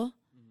real,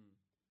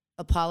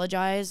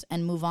 apologize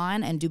and move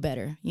on and do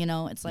better. You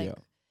know, it's like,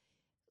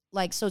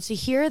 like, so to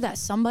hear that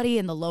somebody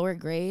in the lower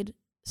grade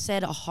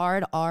said a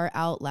hard R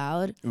out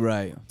loud,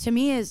 right, to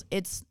me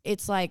it's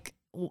like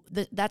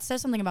that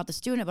says something about the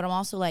student, but I'm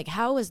also like,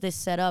 how is this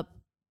set up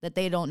that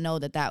they don't know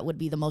that would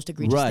be the most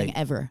egregious thing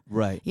ever?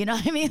 Right. You know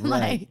what I mean?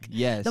 Like,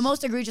 yes, the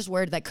most egregious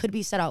word that could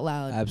be said out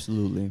loud.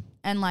 Absolutely.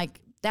 And like,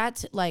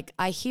 that's like,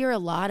 I hear a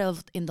lot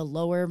of in the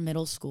lower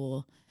middle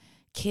school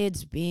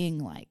kids being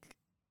like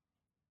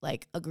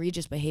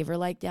egregious behavior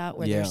like that,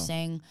 where they're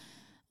saying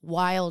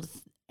wild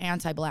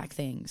anti-Black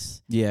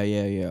things.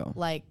 Yeah.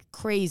 Like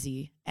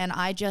crazy. And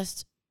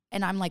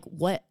I'm like,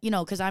 what? You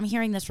know, because I'm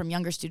hearing this from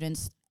younger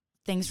students,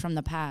 things from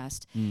the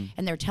past,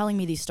 and they're telling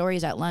me these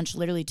stories at lunch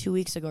literally 2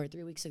 weeks ago or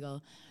 3 weeks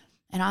ago.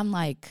 And I'm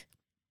like,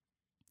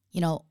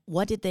 you know,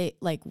 what did they,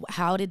 like,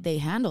 how did they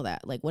handle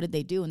that? Like, what did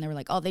they do? And they were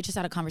like, oh, they just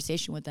had a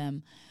conversation with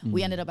them.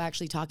 We ended up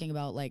actually talking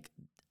about like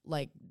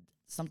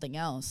something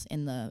else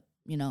in the,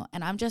 you know,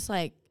 and I'm just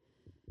like,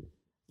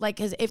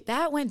 because if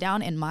that went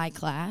down in my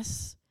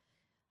class,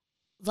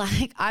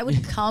 like I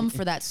would come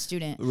for that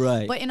student.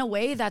 Right. But in a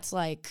way that's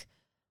like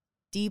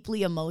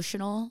deeply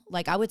emotional.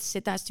 Like I would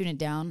sit that student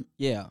down.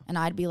 Yeah. And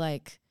I'd be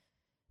like,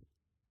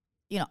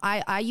 you know,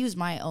 I use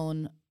my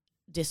own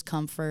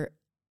discomfort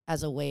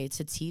as a way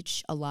to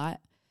teach a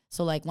lot.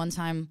 So like one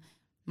time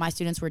my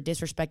students were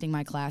disrespecting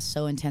my class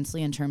so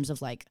intensely in terms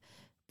of like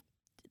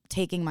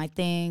taking my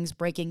things,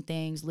 breaking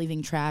things,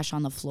 leaving trash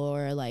on the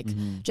floor, like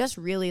just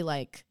really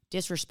like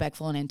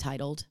disrespectful and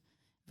entitled,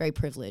 very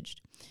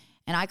privileged.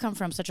 And I come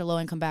from such a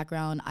low-income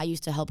background. I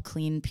used to help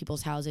clean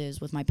people's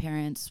houses with my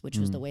parents, which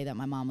was the way that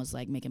my mom was,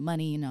 like, making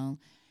money, you know.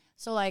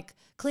 So, like,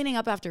 cleaning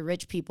up after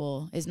rich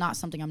people is not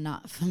something I'm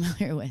not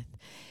familiar with.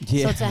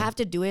 Yeah. So to have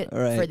to do it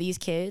for these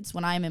kids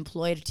when I'm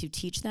employed to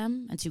teach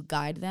them and to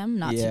guide them,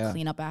 not to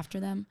clean up after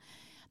them,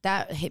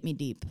 that hit me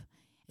deep.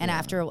 And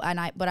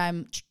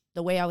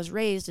the way I was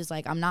raised is,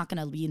 like, I'm not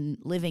going to be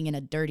living in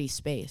a dirty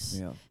space.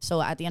 Yeah. So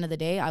at the end of the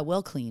day, I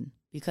will clean,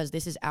 because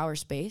this is our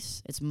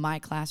space. It's my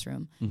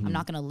classroom. I'm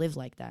not going to live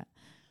like that.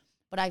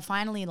 But I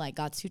finally like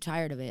got too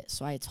tired of it.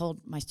 So I told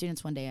my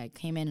students one day, I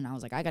came in and I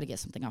was like, I got to get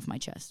something off my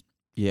chest.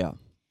 Yeah.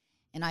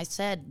 And I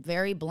said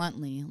very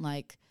bluntly,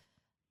 like,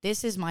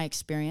 this is my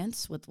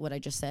experience with what I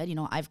just said. You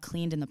know, I've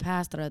cleaned in the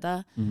past.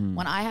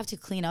 When I have to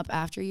clean up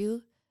after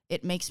you,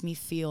 it makes me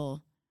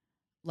feel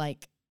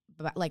like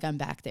I'm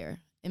back there.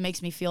 It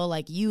makes me feel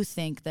like you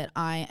think that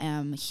I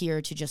am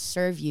here to just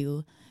serve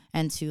you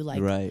and to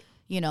like,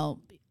 you know,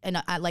 and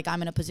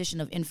I'm in a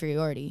position of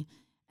inferiority.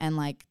 and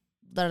like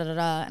da da da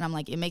da, and I'm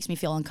like, it makes me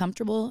feel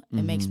uncomfortable.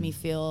 It makes me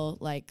feel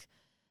like,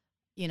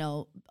 you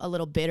know, a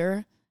little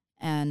bitter,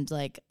 and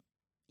like,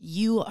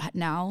 you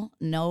now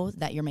know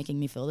that you're making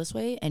me feel this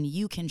way, and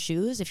you can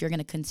choose if you're going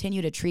to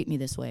continue to treat me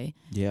this way,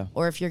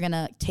 or if you're going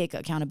to take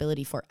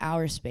accountability for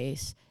our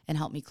space and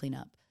help me clean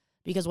up.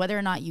 Because whether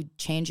or not you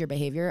change your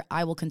behavior,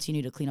 I will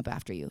continue to clean up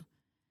after you.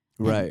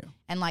 Right.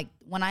 And like,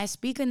 when I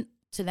speak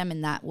to them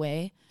in that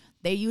way,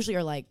 they usually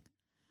are like,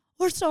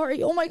 we're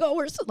sorry. Oh my God.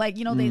 We're so, like,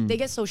 you know, they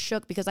get so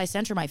shook because I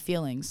center my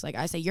feelings. Like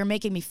I say, you're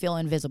making me feel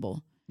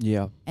invisible.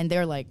 Yeah. And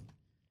they're like,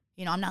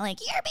 you know, I'm not like,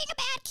 you're being a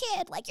bad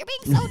kid. Like, you're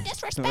being so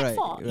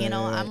disrespectful. Right, you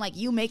know, I'm like,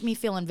 you make me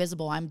feel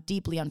invisible. I'm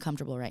deeply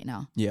uncomfortable right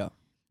now. Yeah.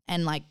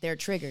 And like, they're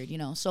triggered, you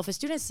know. So if a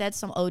student said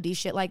some OD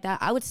shit like that,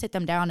 I would sit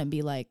them down and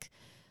be like,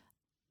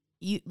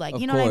 you like,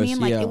 you know what I mean?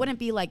 Like, it wouldn't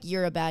be like,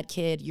 you're a bad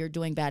kid, you're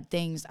doing bad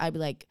things. I'd be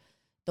like,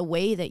 the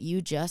way that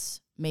you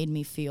just made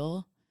me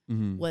feel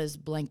was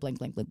blank, blank,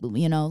 blank, blank,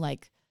 you know,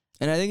 like.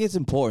 And I think it's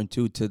important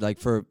too to like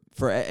for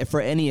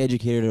any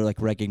educator to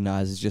like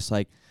recognize, it's just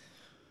like,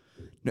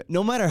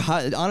 no matter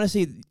how,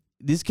 honestly,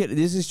 this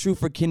is true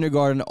for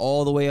kindergarten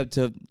all the way up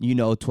to, you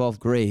know, 12th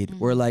grade,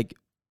 where like,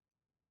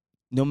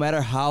 no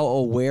matter how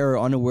aware or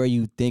unaware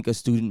you think a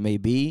student may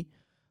be,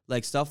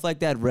 like stuff like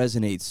that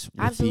resonates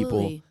with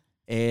people.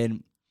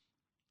 And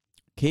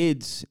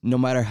kids, no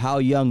matter how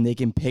young, they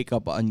can pick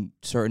up on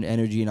certain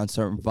energy and on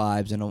certain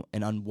vibes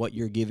and on what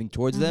you're giving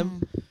towards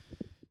them.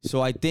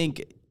 So I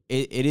think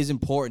it is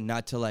important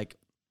not to like,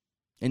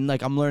 and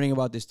like I'm learning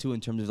about this too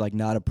in terms of like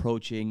not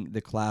approaching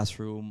the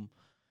classroom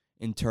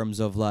in terms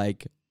of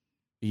like,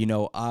 you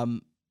know,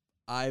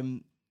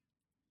 I'm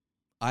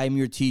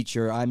your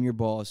teacher, I'm your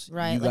boss.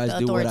 Right, you guys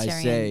do what I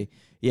say.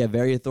 Yeah,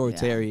 very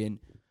authoritarian.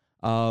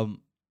 Yeah.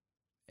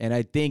 And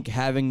I think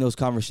having those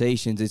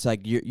conversations, it's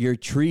like you're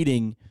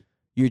treating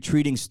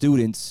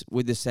students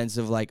with a sense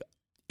of like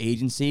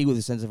agency, with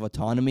a sense of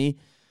autonomy,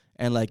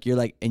 and like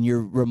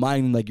you're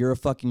reminding them like you're a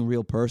fucking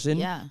real person.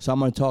 Yeah. So I'm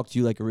gonna talk to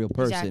you like a real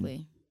person.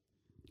 Exactly.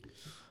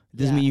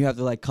 Doesn't mean you have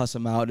to like cuss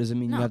them out. Doesn't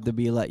mean you have to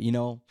be like, you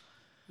know.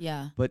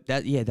 Yeah. But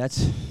that's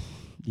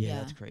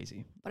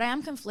crazy. But I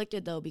am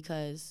conflicted though,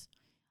 because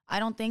I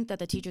don't think that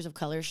the teachers of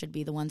color should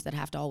be the ones that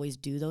have to always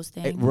do those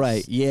things.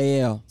 Right.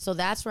 Yeah. So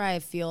that's where I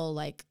feel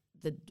like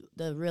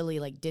the really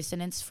like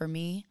dissonance for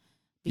me,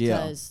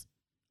 because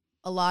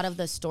a lot of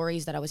the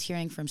stories that I was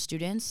hearing from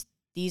students,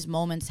 these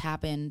moments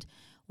happened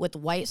with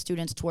white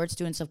students towards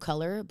students of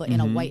color, but in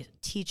a white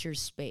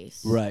teacher's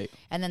space. Right.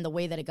 And then the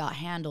way that it got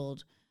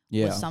handled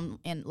was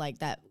and like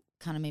that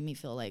kind of made me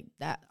feel like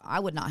that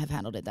I would not have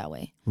handled it that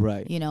way.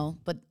 Right. You know,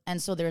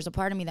 and so there's a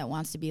part of me that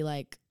wants to be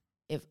like,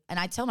 and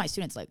I tell my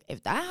students, like,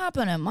 if that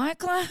happened in my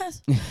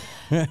class,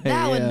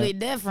 that would be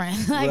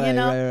different. Like, right, you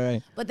know,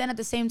 right. But then at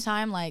the same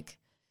time, like,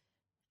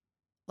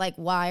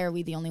 why are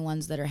we the only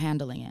ones that are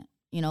handling it?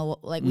 You know,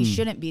 like we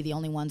shouldn't be the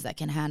only ones that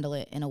can handle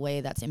it in a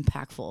way that's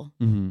impactful,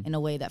 in a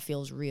way that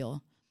feels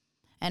real.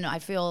 And I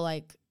feel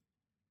like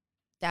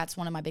that's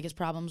one of my biggest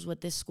problems with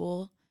this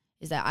school,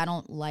 is that I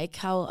don't like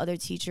how other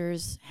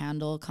teachers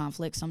handle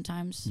conflict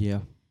sometimes. Yeah.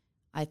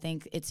 I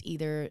think it's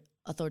either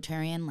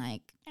authoritarian,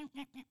 like,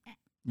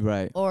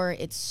 right, or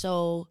it's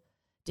so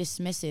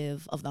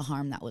dismissive of the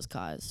harm that was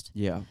caused.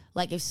 Yeah.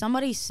 Like if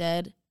somebody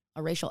said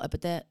a racial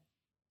epithet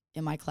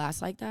in my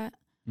class like that,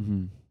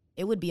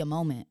 it would be a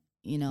moment,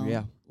 you know?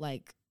 Yeah.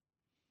 Like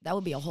that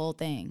would be a whole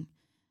thing.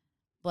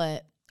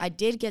 But I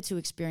did get to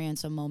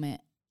experience a moment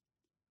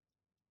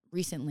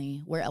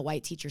recently where a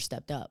white teacher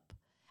stepped up.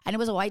 And it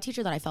was a white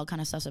teacher that I felt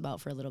kind of sus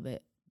about for a little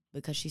bit,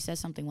 because she said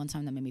something one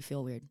time that made me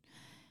feel weird.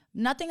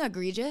 Nothing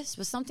egregious,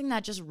 but something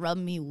that just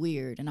rubbed me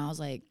weird. And I was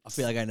like, I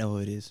feel like I know who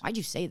it is. Why'd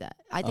you say that?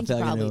 I think you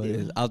probably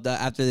do.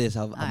 After this,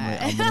 I'm going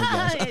to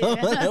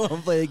guess.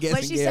 I'm play the guessing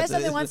But she said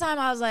something one time,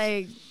 I was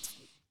like,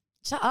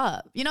 shut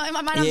up. You know, in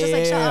my mind, I'm just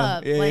like, shut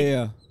up.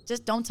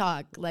 Just don't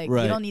talk. Like,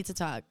 you don't need to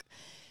talk.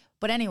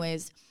 But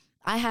anyways,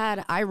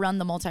 I run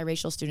the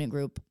multiracial student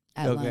group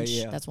at lunch.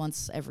 Yeah. That's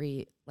once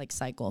every like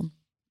cycle.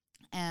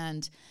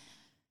 And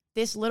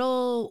this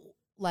little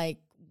like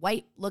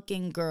white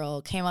looking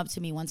girl came up to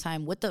me one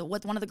time with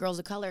one of the girls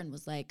of color and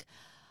was like,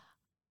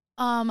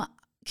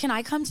 can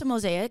I come to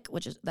Mosaic?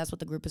 That's what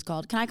the group is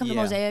called. Can I come to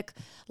Mosaic?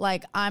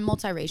 Like, I'm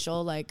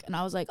multiracial. Like, and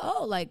I was like,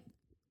 oh, like,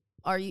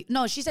 are you?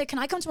 No, she said, can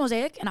I come to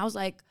Mosaic? And I was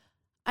like,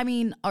 I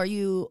mean, are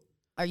you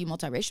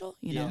multiracial?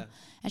 You know?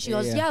 And she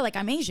goes, yeah, like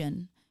I'm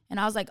Asian. And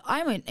I was like,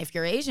 I mean, if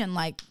you're Asian,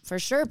 like for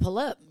sure, pull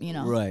up, you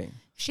know? Right.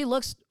 She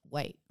looks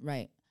white,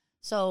 right?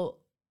 So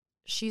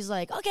she's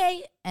like,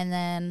 okay. And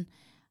then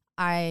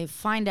I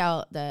find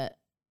out that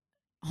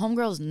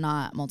homegirl's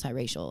not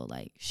multiracial.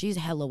 Like, she's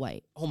hella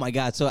white. Oh my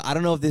God. So I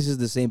don't know if this is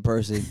the same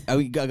person.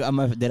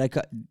 Did I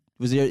cut?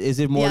 Is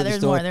there more to the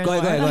story? Go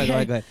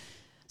ahead.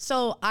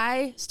 So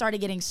I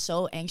started getting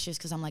so anxious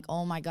because I'm like,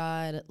 oh my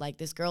God, like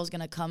this girl's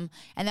gonna come.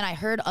 And then I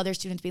heard other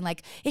students being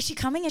like, is she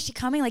coming? Is she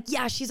coming? Like,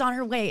 yeah, she's on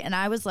her way. And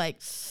I was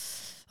like,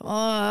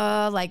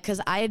 oh, like,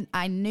 cause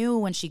I knew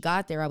when she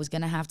got there, I was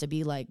gonna have to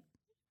be like,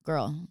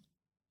 girl,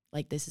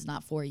 like this is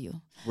not for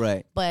you.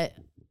 Right. But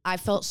I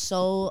felt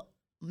so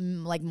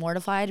like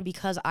mortified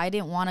because I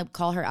didn't want to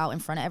call her out in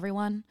front of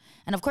everyone.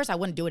 And of course I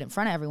wouldn't do it in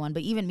front of everyone,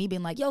 but even me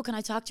being like, yo, can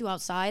I talk to you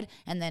outside?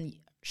 And then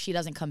she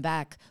doesn't come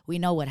back. We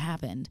know what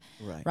happened.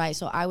 Right.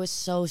 So I was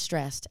so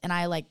stressed and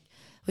I like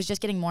was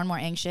just getting more and more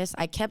anxious.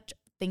 I kept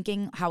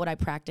thinking, how would I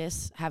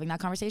practice having that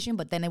conversation?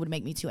 But then it would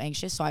make me too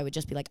anxious. So I would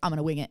just be like, I'm going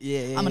to wing it.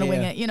 I'm going to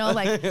wing it, you know,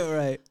 like,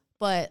 right.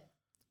 But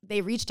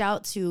they reached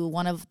out to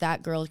one of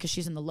that girl because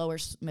she's in the lower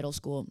middle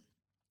school,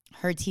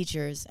 her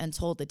teachers, and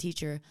told the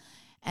teacher.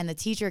 And the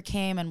teacher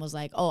came and was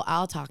like, oh,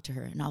 I'll talk to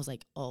her. And I was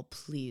like, oh,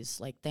 please.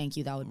 Like, thank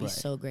you. That would be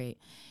so great.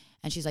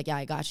 And she's like, yeah,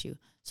 I got you.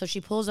 So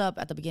she pulls up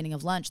at the beginning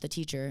of lunch, the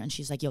teacher, and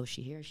she's like, yo, is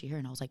she here? Is she here?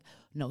 And I was like,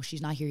 no,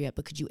 she's not here yet,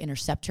 but could you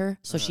intercept her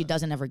so she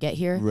doesn't ever get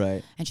here?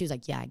 Right. And she was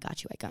like, yeah, I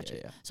got you.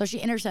 Yeah. So she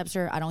intercepts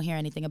her. I don't hear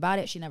anything about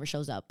it. She never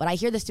shows up. But I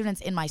hear the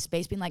students in my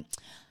space being like,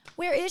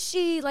 where is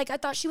she? Like, I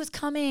thought she was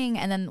coming.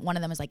 And then one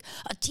of them is like,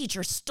 a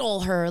teacher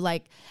stole her.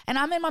 Like, and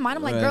I'm in my mind,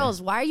 I'm like,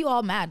 girls, why are you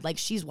all mad? Like,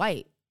 she's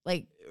white.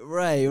 Like,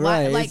 right.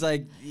 Like, it's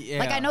like, yeah.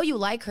 Like, I know you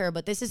like her,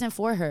 but this isn't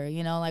for her,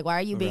 you know? Like, why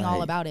are you being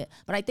all about it?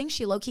 But I think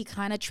she low-key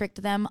kind of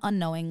tricked them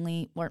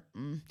unknowingly, or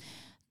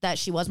that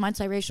she was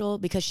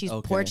multiracial because she's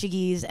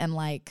Portuguese and,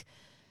 like,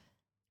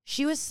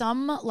 she was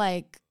some,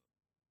 like,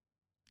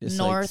 just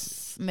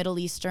North Middle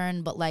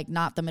Eastern, but, like,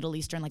 not the Middle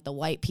Eastern, like the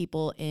white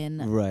people in...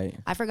 Right.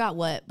 I forgot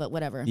what, but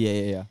whatever.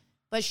 Yeah.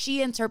 But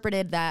she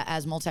interpreted that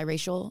as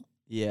multiracial.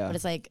 Yeah. But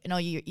it's like, no,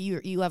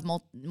 you have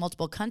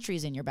multiple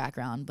countries in your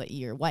background, but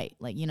you're white.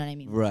 Like, you know what I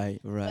mean? Right.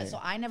 But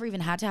so I never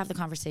even had to have the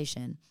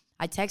conversation.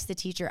 I text the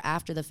teacher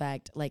after the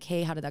fact, like,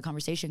 hey, how did that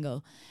conversation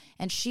go?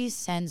 And she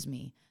sends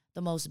me the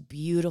most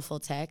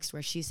beautiful text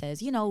where she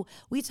says, you know,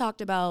 we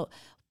talked about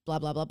blah,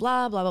 blah, blah,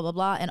 blah, blah, blah, blah,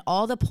 blah. And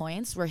all the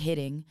points were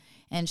hitting.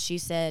 And she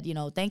said, you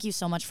know, thank you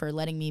so much for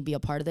letting me be a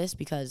part of this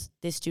because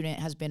this student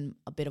has been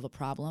a bit of a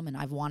problem and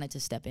I've wanted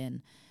to step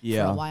in for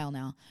a while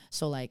now.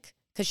 So, like,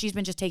 because she's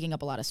been just taking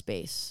up a lot of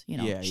space, you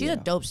know. She's a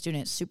dope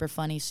student, super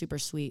funny, super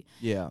sweet.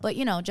 Yeah. But,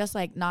 you know, just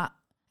like not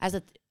as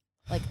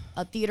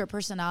a theater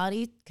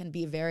personality can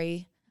be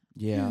very...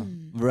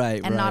 Right.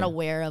 And not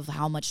aware of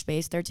how much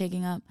space they're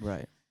taking up.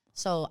 Right.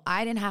 So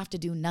I didn't have to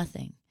do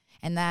nothing.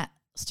 And that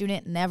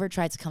student never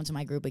tried to come to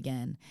my group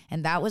again.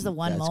 And that was the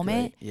one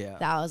moment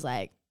that I was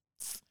like,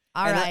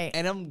 all right.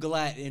 And I'm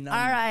glad. And all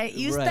right.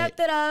 You stepped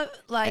it up.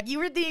 Like,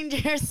 you redeemed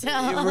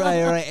yourself.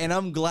 Right. And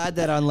I'm glad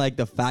that on, like,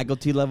 the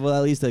faculty level,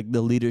 at least, like, the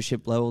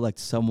leadership level, like,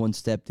 someone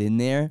stepped in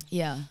there.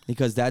 Yeah.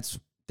 Because that's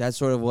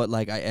sort of what,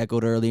 like, I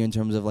echoed earlier in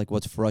terms of, like,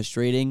 what's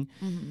frustrating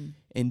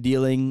in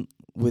dealing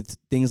with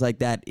things like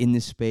that in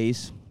this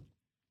space.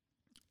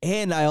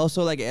 And I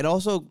also, like, I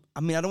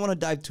mean, I don't want to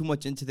dive too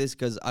much into this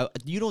because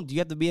do you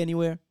have to be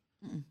anywhere?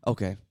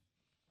 Okay.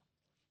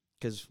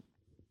 Because...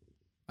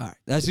 all right,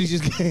 that's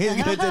just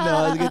it's good to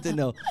know. It's good to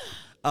know.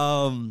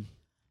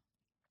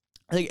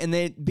 Like, and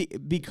then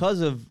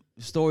because of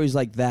stories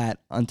like that,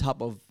 on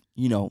top of,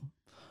 you know,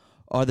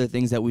 other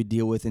things that we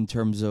deal with in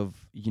terms of,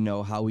 you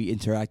know, how we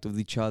interact with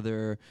each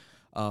other,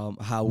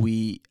 how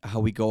we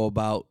go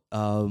about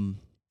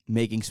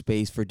making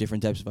space for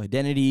different types of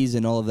identities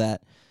and all of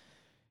that.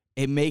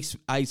 It makes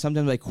I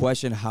sometimes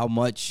question how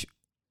much,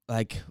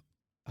 like,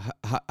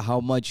 how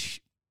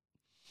much.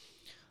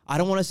 I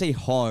don't want to say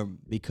harm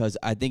because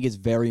I think it's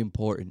very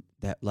important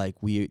that, like,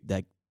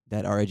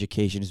 that our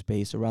education is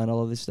based around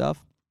all of this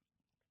stuff.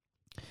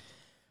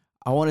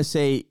 I want to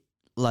say,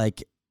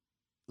 like,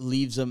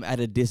 leaves them at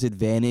a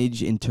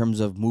disadvantage in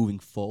terms of moving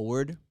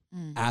forward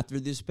after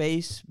this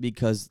space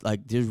because,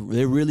 like, they're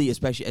really,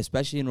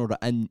 especially in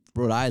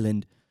Rhode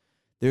Island,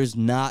 there's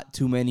not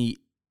too many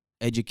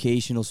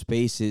educational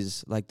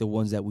spaces like the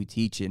ones that we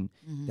teach in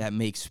that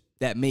makes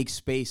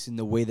space in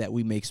the way that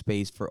we make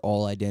space for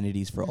all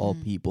identities, for all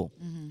people,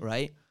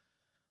 right?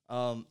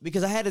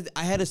 Because I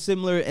had a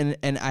similar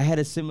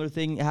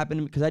thing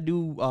happen because I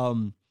do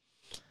one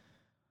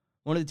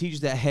of the teachers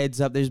that heads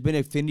up. There's been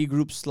affinity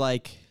groups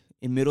like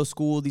in middle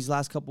school these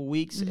last couple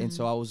weeks, and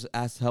so I was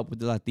asked to help with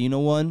the Latino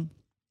one,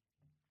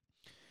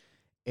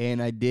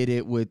 and I did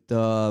it with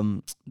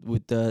the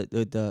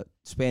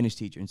Spanish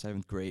teacher in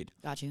 7th grade.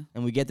 Got you.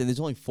 And we get there. There's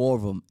only 4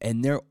 of them,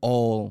 and they're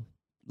all.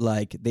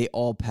 Like, they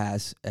all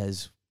pass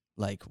as,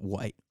 like,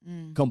 white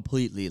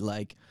completely.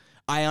 Like,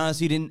 I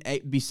honestly didn't,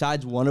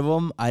 besides one of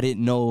them, I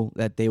didn't know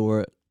that they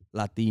were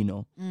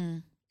Latino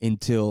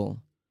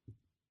until,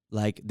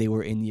 like, they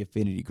were in the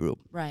affinity group.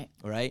 Right.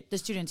 The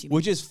students, you mean.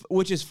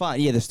 Which is fine.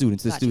 Yeah, the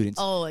students.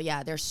 Oh,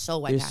 yeah, they're so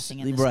white passing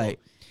in this right.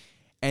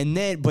 School. And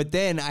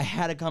then I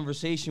had a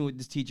conversation with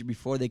this teacher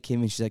before they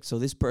came in. She's like, so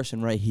this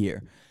person right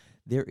here,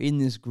 they're in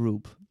this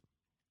group.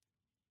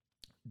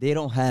 They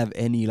don't have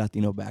any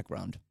Latino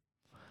background.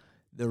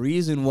 The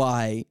reason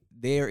why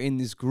they're in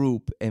this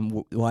group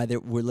and why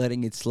we're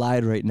letting it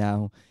slide right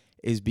now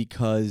is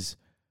because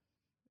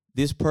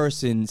this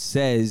person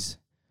says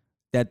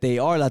that they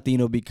are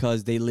Latino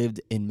because they lived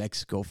in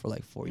Mexico for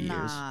like 4 years.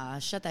 Nah,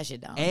 shut that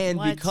shit down. And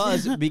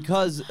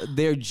because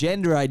their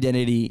gender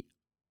identity,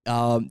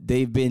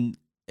 they've been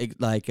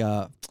like,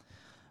 I'm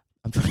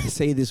trying to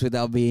say this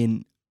without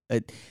being,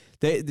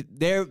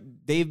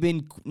 they've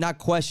been not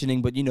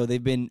questioning, but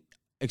they've been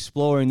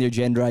exploring their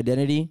gender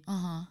identity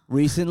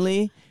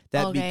recently.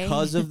 That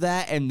because of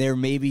that, and there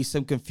may be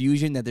some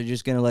confusion that they're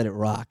just gonna let it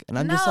rock, and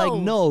I'm just like,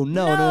 no.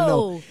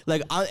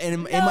 Like,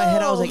 in my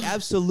head, I was like,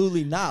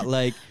 absolutely not.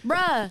 Like,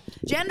 bruh,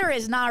 gender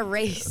is not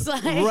race.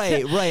 Like,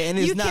 right, and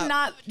it's you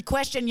cannot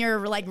question your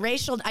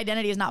racial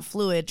identity is not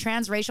fluid.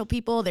 Transracial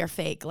people, they're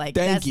fake. Like,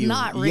 that's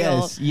not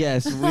real.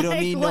 Yes, we don't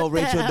need no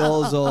Rachel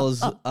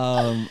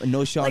Dolezals,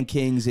 no Sean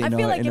Kings in our space. I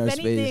feel like if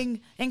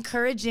anything,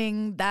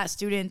 encouraging that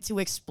student to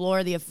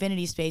explore the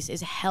affinity space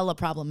is hella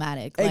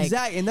problematic.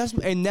 Exactly,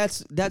 and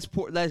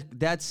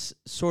that's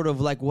sort of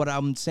like what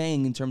I'm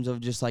saying in terms of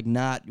just like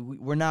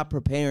we're not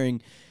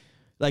preparing.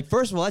 Like,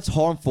 first of all, that's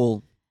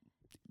harmful,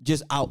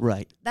 just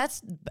outright.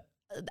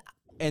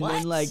 And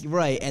what?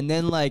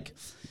 Then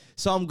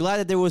so I'm glad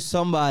that there was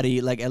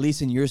somebody, like, at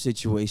least in your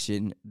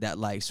situation, that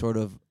like sort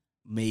of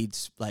made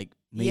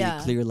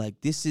it clear,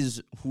 like, this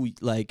is who,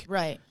 like,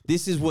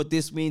 this is what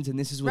this means, and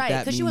this is what that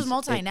means. Because she was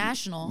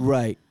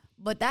multinational,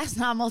 but that's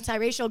not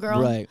multiracial,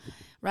 girl.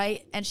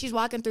 Right? And she's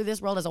walking through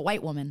this world as a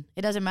white woman.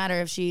 It doesn't matter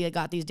if she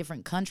got these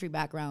different country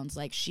backgrounds.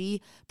 Like,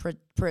 she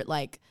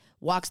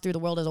walks through the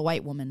world as a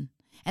white woman.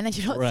 And then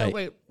you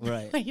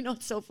know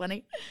what's so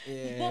funny?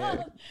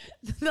 Yeah.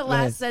 The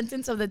last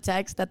sentence of the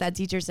text that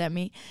teacher sent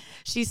me,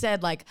 she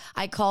said, like,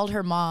 I called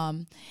her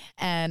mom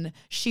and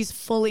she's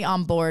fully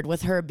on board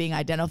with her being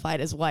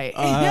identified as white.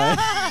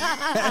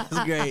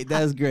 That's great.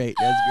 That's great.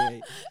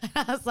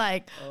 I was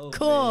like,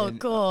 cool.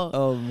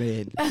 Oh,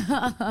 man.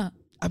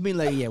 I mean,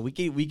 like, yeah, we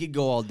could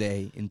go all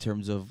day in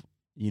terms of,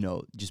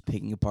 just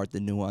picking apart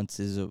the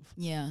nuances of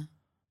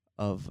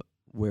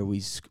where we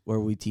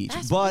teach.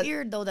 That's but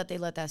weird though that they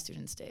let that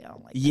student stay. I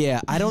don't like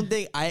that. I don't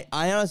think I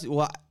honestly.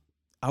 Well,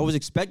 I was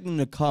expecting them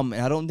to come,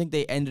 and I don't think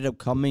they ended up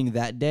coming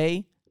that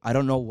day. I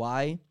don't know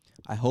why.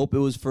 I hope it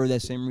was for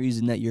that same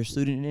reason that your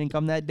student didn't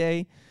come that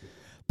day.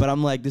 But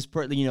I'm like, this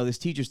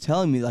teacher's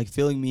telling me, like,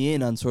 filling me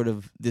in on sort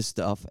of this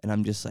stuff, and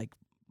I'm just like,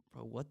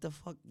 bro, what the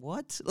fuck?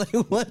 What? Like,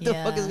 what the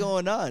fuck is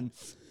going on?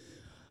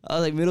 I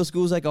was like, middle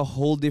school is like a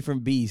whole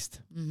different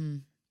beast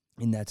in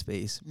that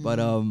space.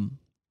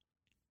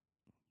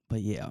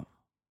 But yeah.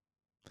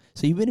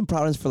 So you've been in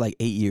Providence for like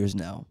 8 years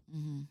now.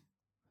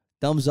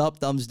 Thumbs up,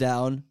 thumbs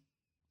down,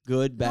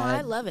 good, bad. No,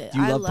 I love it. Do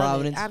you love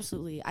Providence?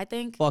 Absolutely. I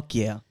think. Fuck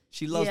yeah.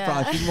 She loves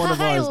Providence. She's one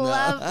of ours now.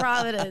 I love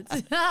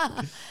Providence.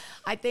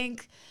 I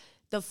think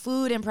the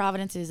food in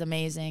Providence is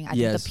amazing. I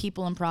think the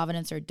people in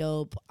Providence are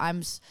dope.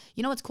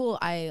 You know what's cool?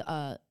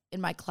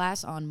 In my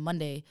class on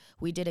Monday,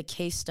 we did a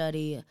case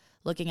study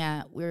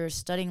we were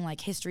studying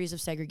like histories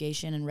of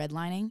segregation and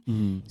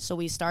redlining. So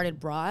we started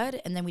broad,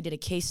 and then we did a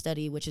case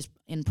study, which is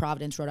in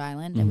Providence, Rhode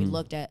Island, and we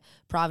looked at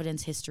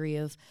Providence history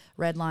of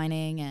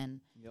redlining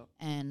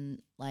and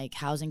like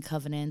housing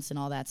covenants and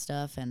all that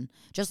stuff, and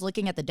just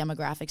looking at the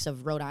demographics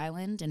of Rhode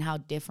Island and how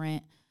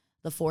different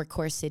the 4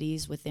 core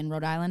cities within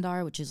Rhode Island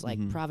are, which is like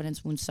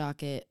Providence,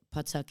 Woonsocket,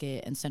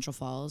 Pawtucket, and Central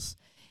Falls,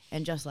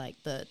 and just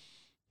like the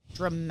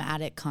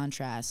dramatic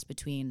contrast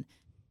between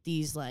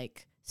these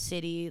like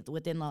city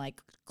within the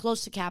like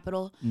close to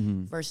capital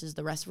versus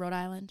the rest of Rhode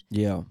Island.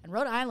 Yeah. And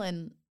Rhode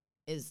Island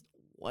is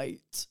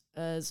white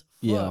as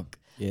Yeah, fuck.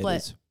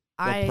 But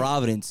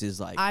Providence is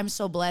like, I'm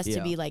so blessed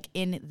to be like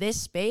in this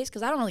space,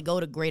 because I don't really go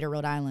to Greater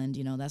Rhode Island,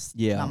 that's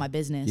not my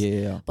business.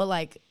 Yeah. But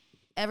like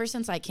ever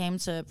since I came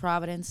to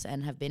Providence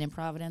and have been in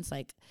Providence,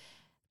 like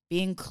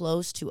being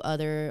close to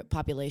other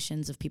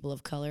populations of people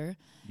of color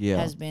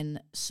has been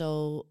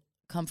so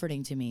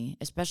comforting to me,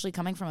 especially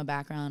coming from a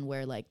background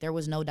where like there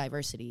was no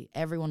diversity.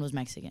 Everyone was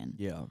Mexican.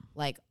 Yeah.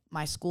 Like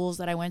my schools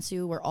that I went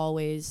to were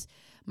always,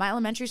 my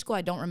elementary school,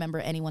 I don't remember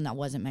anyone that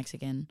wasn't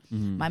Mexican.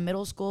 My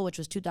middle school, which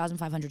was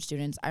 2,500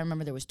 students, I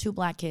remember there was 2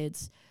 black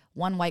kids,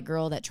 1 white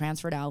girl that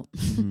transferred out,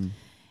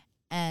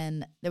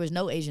 and there was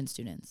no Asian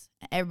students.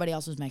 Everybody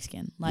else was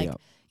Mexican. Like,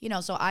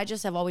 so I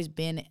just have always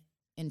been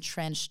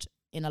entrenched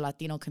in a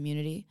Latino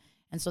community.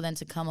 And so then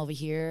to come over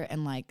here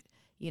and like,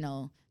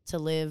 to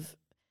live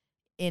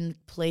in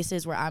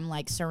places where I'm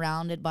like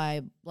surrounded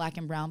by black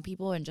and brown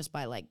people and just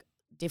by like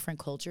different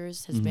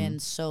cultures has been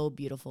so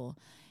beautiful.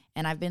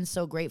 And I've been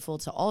so grateful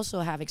to also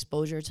have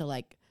exposure to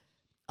like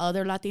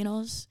other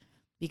Latinos,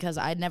 because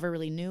I never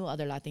really knew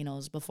other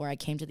Latinos before I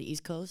came to the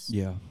East Coast.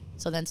 Yeah.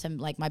 So then some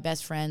like my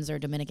best friends are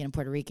Dominican and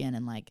Puerto Rican,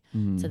 and like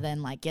to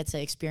then like get to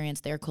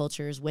experience their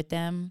cultures with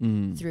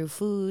them through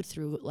food,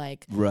 through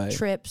like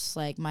trips.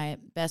 Like my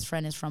best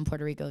friend is from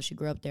Puerto Rico. She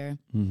grew up there.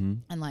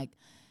 And like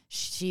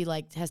she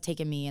like has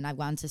taken me, and I've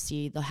gone to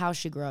see the house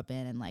she grew up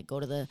in, and like go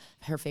to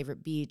her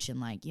favorite beach, and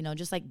like,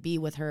 just like be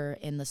with her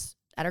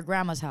at her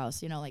grandma's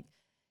house, like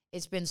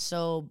it's been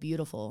so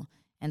beautiful.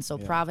 And so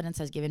Providence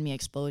has given me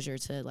exposure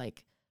to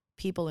like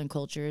people and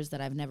cultures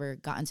that I've never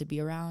gotten to be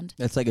around.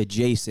 That's like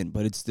adjacent,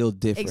 but it's still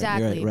different.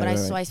 Exactly. Right,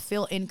 but I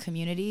feel in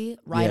community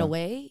right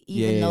away,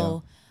 even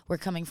though we're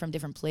coming from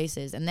different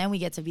places. And then we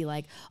get to be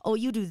like, oh,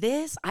 you do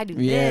this, I do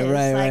yeah, this.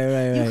 Right, like,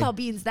 right. You call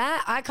beans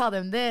that, I call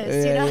them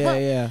this, Yeah, you know?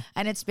 Yeah.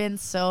 And it's been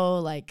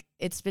so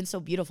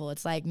beautiful.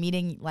 It's like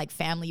meeting like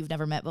family you've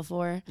never met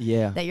before.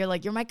 Yeah. That you're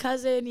like, you're my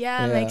cousin.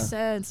 Yeah. Makes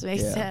sense.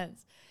 Makes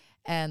sense.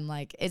 And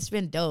like, it's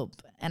been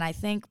dope. And I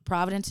think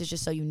Providence is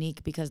just so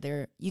unique because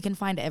you can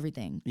find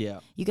everything. Yeah.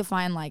 You can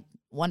find like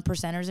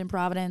 1%ers in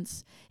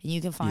Providence, and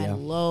you can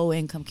find low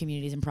income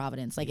communities in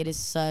Providence. Like, it is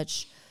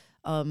such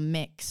a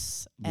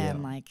mix.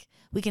 And like,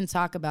 we can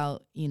talk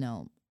about, you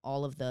know,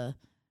 all of the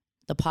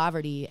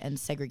poverty and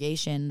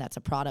segregation that's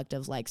a product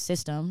of like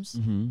systems.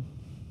 Mm-hmm.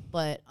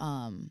 But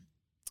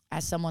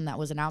as someone that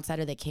was an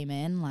outsider that came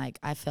in, like,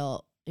 I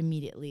felt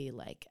immediately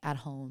like at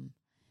home.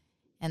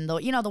 And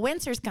the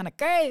winter's kind of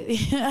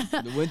crazy.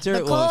 The winter,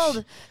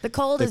 the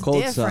cold is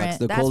different. Sucks.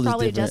 That's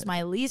probably just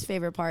my least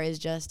favorite part, is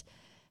just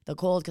the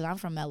cold, because I'm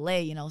from LA,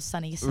 you know,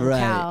 sunny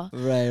SoCal.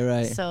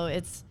 Right. So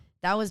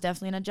that was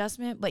definitely an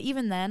adjustment. But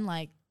even then,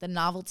 like, the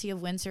novelty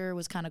of winter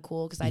was kind of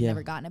cool because I'd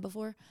never gotten it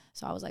before.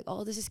 So I was like,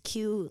 oh, this is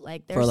cute.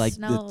 Like, there's for like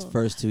snow. the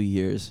first 2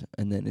 years,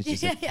 and then it's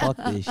just like, fuck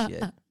this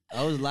shit.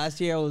 Last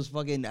year I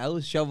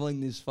was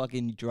shoveling this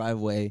fucking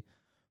driveway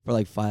for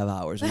like 5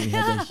 hours when we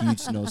had that huge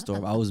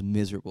snowstorm. I was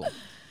miserable.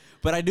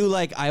 But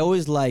I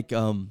always like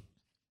I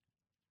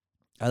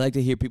like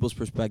to hear people's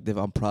perspective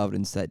on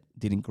Providence that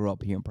didn't grow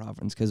up here in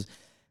Providence, because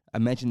I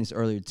mentioned this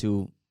earlier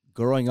too,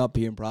 growing up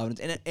here in Providence,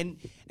 and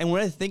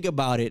when I think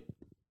about it,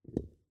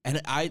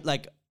 and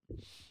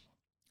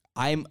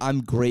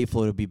I'm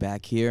grateful to be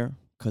back here,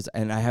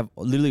 and I have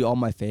literally all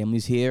my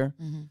family's here,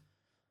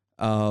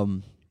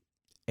 and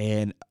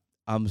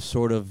I'm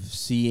sort of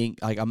seeing,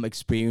 like, I'm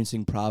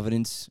experiencing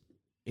Providence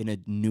in a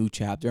new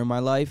chapter in my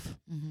life,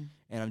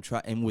 and I'm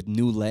trying with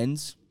new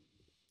lens,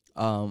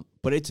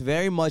 but it's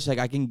very much like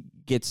I can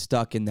get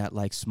stuck in that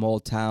like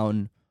small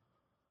town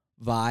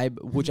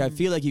vibe, which I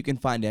feel like you can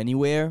find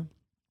anywhere,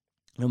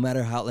 no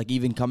matter how, like,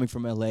 even coming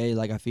from LA,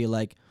 like, I feel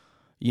like,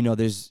 you know,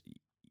 if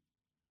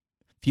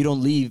you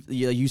don't leave,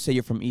 you say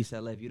you're from East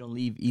LA, if you don't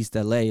leave East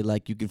LA,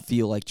 like, you can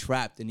feel like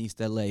trapped in East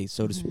LA,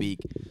 so to speak.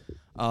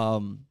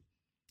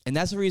 And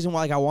that's the reason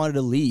why, like, I wanted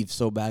to leave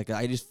so bad.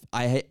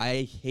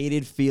 I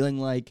hated feeling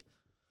like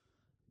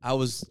I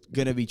was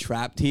gonna be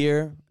trapped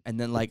here, and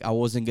then like I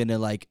wasn't gonna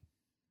like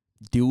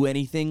do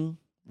anything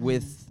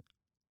with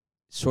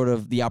sort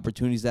of the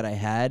opportunities that I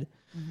had.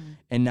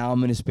 And now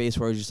I'm in a space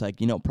where it's just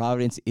like, you know,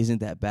 Providence isn't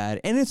that bad.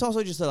 And it's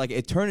also just like,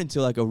 it turned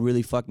into like a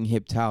really fucking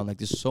hip town. Like,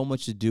 there's so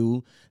much to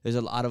do. There's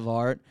a lot of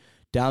art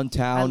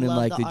downtown, and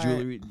like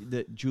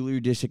the jewelry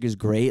district is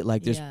great.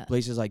 Like, there's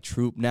places like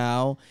Troop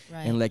now,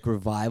 and like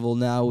Revival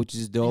now, which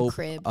is dope.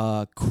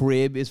 And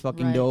Crib is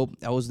fucking dope.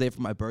 I was there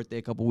for my birthday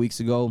a couple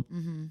weeks ago.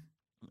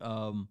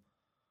 And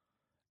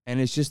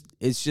it's just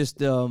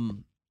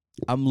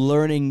I'm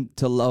learning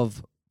to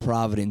love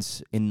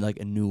Providence in like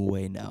a new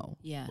way now,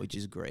 which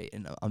is great,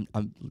 and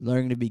I'm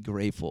learning to be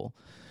grateful.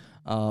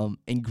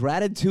 And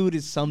gratitude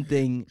is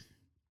something,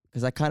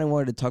 because I kind of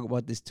wanted to talk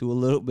about this too a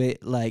little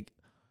bit. Like,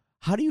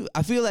 how do you?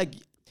 I feel like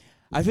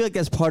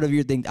that's part of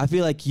your thing. I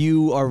feel like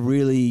you are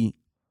really.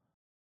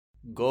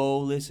 Go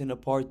listen to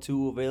part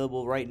 2,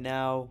 available right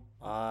now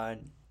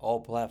on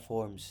all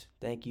platforms.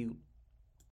 Thank you.